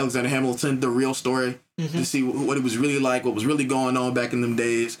more about Alexander Hamilton, the real story, to see what it was really like, what was really going on back in them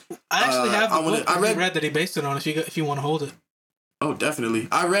days. I actually have the book I that he read that he based it on. If you want to hold it. Oh, definitely.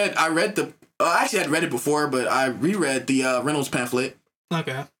 I read the. Actually, I'd read it before, but I reread the Reynolds pamphlet.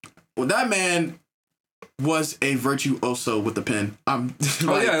 Okay. Well, that man was a virtuoso with the pen. Oh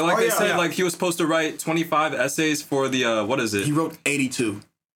yeah, like oh, they yeah, said, yeah. like he was supposed to write 25 essays for the what is it? He wrote 82.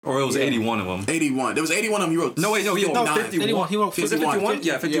 Or it was 81 of them. 81. There was 81 of them. He wrote. No, wait, no, he wrote 59. 51. He wrote Was it 51?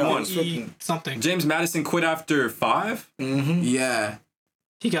 Yeah, 51. Something. James Madison quit after 5. Yeah.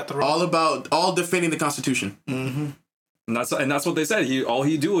 He got the role. All defending the Constitution. And that's what they said. All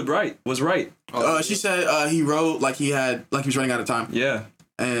he do was write. She said he wrote like he was running out of time. Yeah.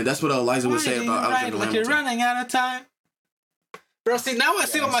 And that's what Eliza would say about Alexander like Hamilton. you're running out of time. Bro, see, now I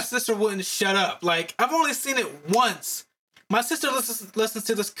see why my sister wouldn't shut up. Like, I've only seen it once. My sister listens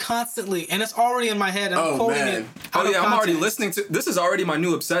to this constantly, and it's already in my head. And I'm quoting man. it. Oh out of yeah, I'm already context. listening to. This is already my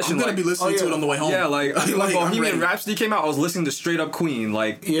new obsession. I'm gonna like, be listening to it on the way home. yeah, like when I'm Bohemian ready. Rhapsody came out, I was listening to straight up Queen.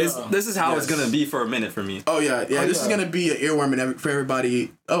 Like, this is how it's Yes. gonna be for a minute for me. Oh yeah. This is yeah. gonna be an earworm for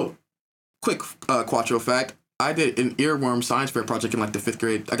everybody. Oh, quick Quattro fact. I did an earworm science fair project in like the 5th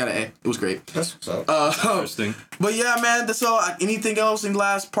grade. I got an A. It was great. That's what's up. Interesting. But yeah, man. That's all. Anything else in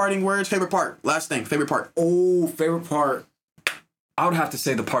last parting words? Favorite part. Last thing. Favorite part. Oh, favorite part. I would have to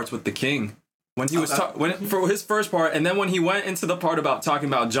say the parts with the king. When he was Okay. for his first part, and then when he went into the part about talking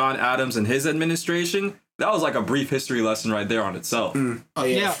about John Adams and his administration, that was like a brief history lesson right there on itself. Oh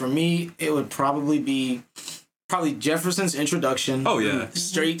yeah, Yeah. for me it would probably be Jefferson's introduction. Oh yeah.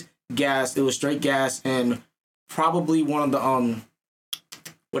 Straight gas. It was straight gas, and probably one of the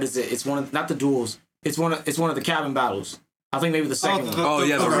what is it? It's one of not the duels. It's one of the cabin battles. I think maybe the second one. Oh,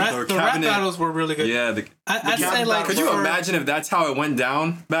 yeah, the the rap cabinet- battles were really good. Yeah. I'd say cabin like. battles. Could you for- imagine if that's how it went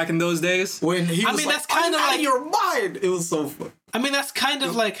down back in those days? When he I was mean, like, that's kinda "I'm out of like- your mind." It was so fun. I mean, that's kind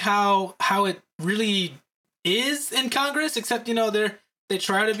of like how it really is in Congress, except they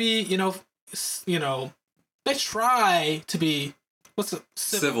try to be they try to be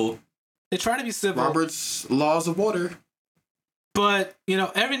Civil. They try to be civil, Robert's Laws of Order. but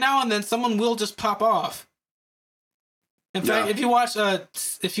every now and then someone will just pop off. In fact, Yeah. if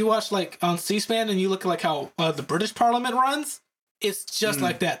you watch like on C-SPAN and you look at like how the British Parliament runs, it's just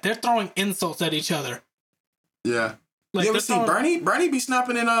like that. They're throwing insults at each other. Yeah. Like, you ever they're seen throwing- Bernie? Bernie be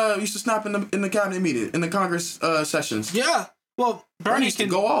snapping used to snap in the cabinet meeting, in the Congress sessions. Yeah. Well, Bernie Bernie used to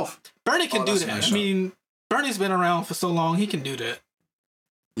can go off. Bernie can Oh, do that's that. nice I shot. mean, Bernie's been around for so long; he can do that.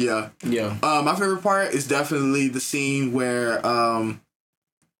 Yeah. Yeah. My favorite part is definitely the scene where I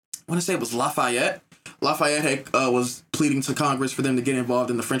want to say it was Lafayette. Lafayette was pleading to Congress for them to get involved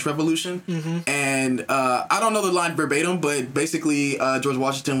in the French Revolution, and I don't know the line verbatim, but basically George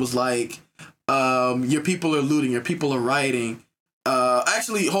Washington was like, "Your people are looting, your people are rioting."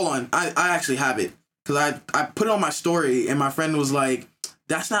 Actually, hold on, I actually have it because I put it on my story, and my friend was like,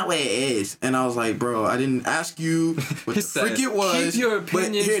 "That's not what it is," and I was like, "Bro, I didn't ask you what He the said, frick it was." "Keep your but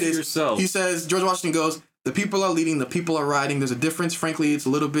opinions here it to is. yourself." He says, George Washington goes, "The people are leading, the people are riding. There's a difference. Frankly, it's a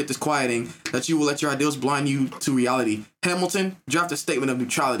little bit disquieting that you will let your ideals blind you to reality. Hamilton, draft a statement of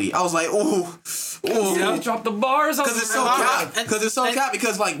neutrality." I was like, "Oh, Yeah, drop the bars. because it's so cap. Because it's so cap.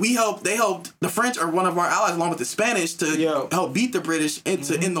 Because like they helped. The French are one of our allies, along with the Spanish, to help beat the British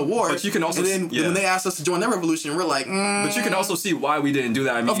in the war. But you can also and then when they asked us to join their revolution, we're like, But you can also see why we didn't do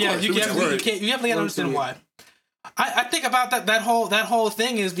that. I mean, Yeah, course, you it was definitely work. can't. You definitely gotta understand why. I think about that whole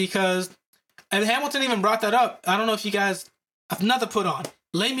thing is because, and Hamilton even brought that up. I don't know if you guys another put on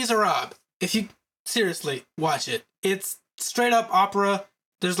Les Miserables. If you seriously watch it, it's straight up opera.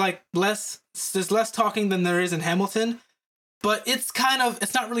 There's less talking than there is in Hamilton, but it's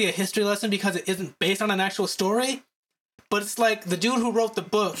not really a history lesson because it isn't based on an actual story. But it's like the dude who wrote the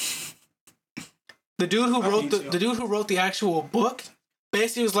book. The dude who wrote the actual book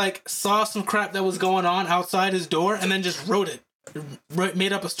basically was like saw some crap that was going on outside his door and then just wrote it,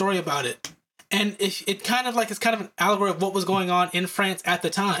 made up a story about it. And it's kind of an allegory of what was going on in France at the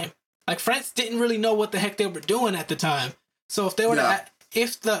time. Like France didn't really know what the heck they were doing at the time. So if they were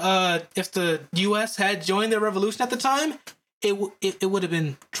if the U.S. had joined their revolution at the time, it would have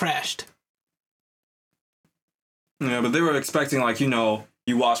been trashed. Yeah, but they were expecting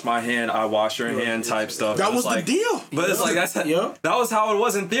you wash my hand, I wash your hand type stuff. that It was like, the deal. But it's like that was how it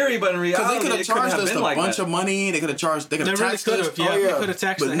was in theory, but in Because reality, they could have it couldn't charged have us been a like bunch that. of money. They could have charged. They could They have really taxed could us. have. Yeah, they could have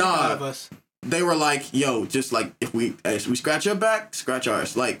taxed But the heck out of us. They were like, "Yo, just like if we scratch your back, scratch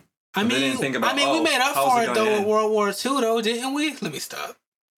ours." Like, I But they mean, didn't think about, we made up how's for it it gonna though end? with World War II, though, didn't we? Let me stop.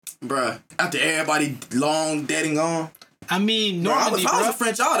 bruh, after everybody long dead and gone. I mean, Bro, Normandy, if I was bro. a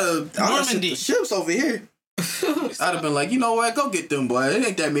French, I'd have Normandy. the ships over here. I'd have been like, you know what? Go get them, boy. It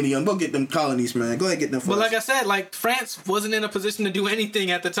ain't that many of them. Go get them colonies, man. Go ahead and get them for But us. like I said, France wasn't in a position to do anything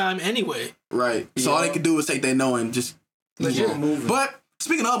at the time anyway. Right. So all they could do was take their no and just Legit move on. moving. But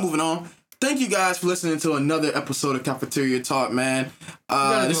speaking of moving on, thank you guys for listening to another episode of Cafeteria Talk, man.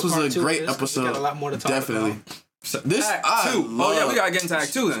 gotta This do a was part a two of great this, 'cause we episode. got a lot more to talk Definitely. about. This Act I 2. Oh yeah, love- we gotta get into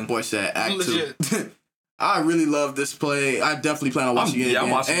Act 2 then. Boy said Act Legit. 2. I really love this play. I definitely plan on watching it I'm again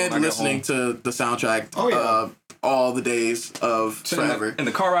watching it and when I get listening to the soundtrack. Oh, yeah. All the days of forever. In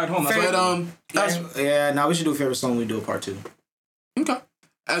the car ride home. That's But what now we should do a favorite song. We do a part 2. okay.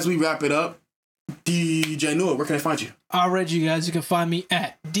 As we wrap it up, DJ Nua, where can I find you? Alright, you guys, you can find me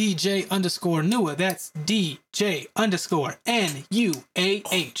at DJ_Nua. That's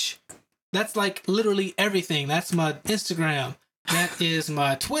DJ_NUAH. That's like literally everything. That's my Instagram. That is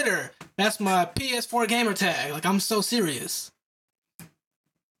my Twitter. That's my PS4 gamer tag. Like, I'm so serious.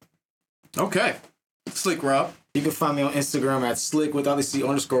 Okay. Slick Rob. You can find me on Instagram at slick with _Rob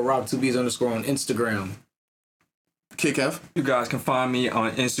 2Bs_ on Instagram. Kid Kev. You guys can find me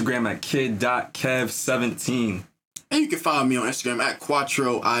on Instagram at kid.kev17. And you can follow me on Instagram at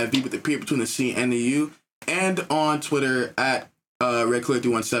QuattroIV with the P between the C and the U. And on Twitter at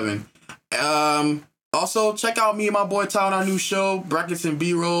RedClear317. Also, check out me and my boy Ty on our new show, Brackets and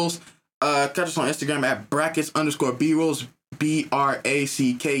B-Rolls. Catch us on Instagram at brackets_B-Rolls,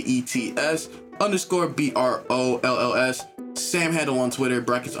 BRACKETS_BROLLS. Sam handle on Twitter,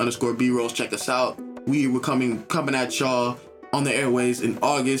 brackets_B-Rolls. Check us out. We were coming at y'all on the airways in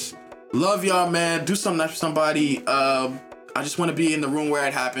August. Love y'all, man. Do something nice for somebody. I just want to be in the room where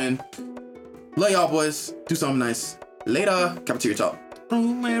it happened. Love y'all, boys. Do something nice. Later. Cafeteria Talk.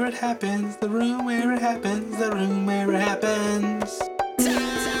 Room where it happens, the room where it happens, the room where it happens.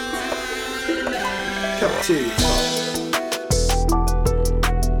 Cafeteria Talk.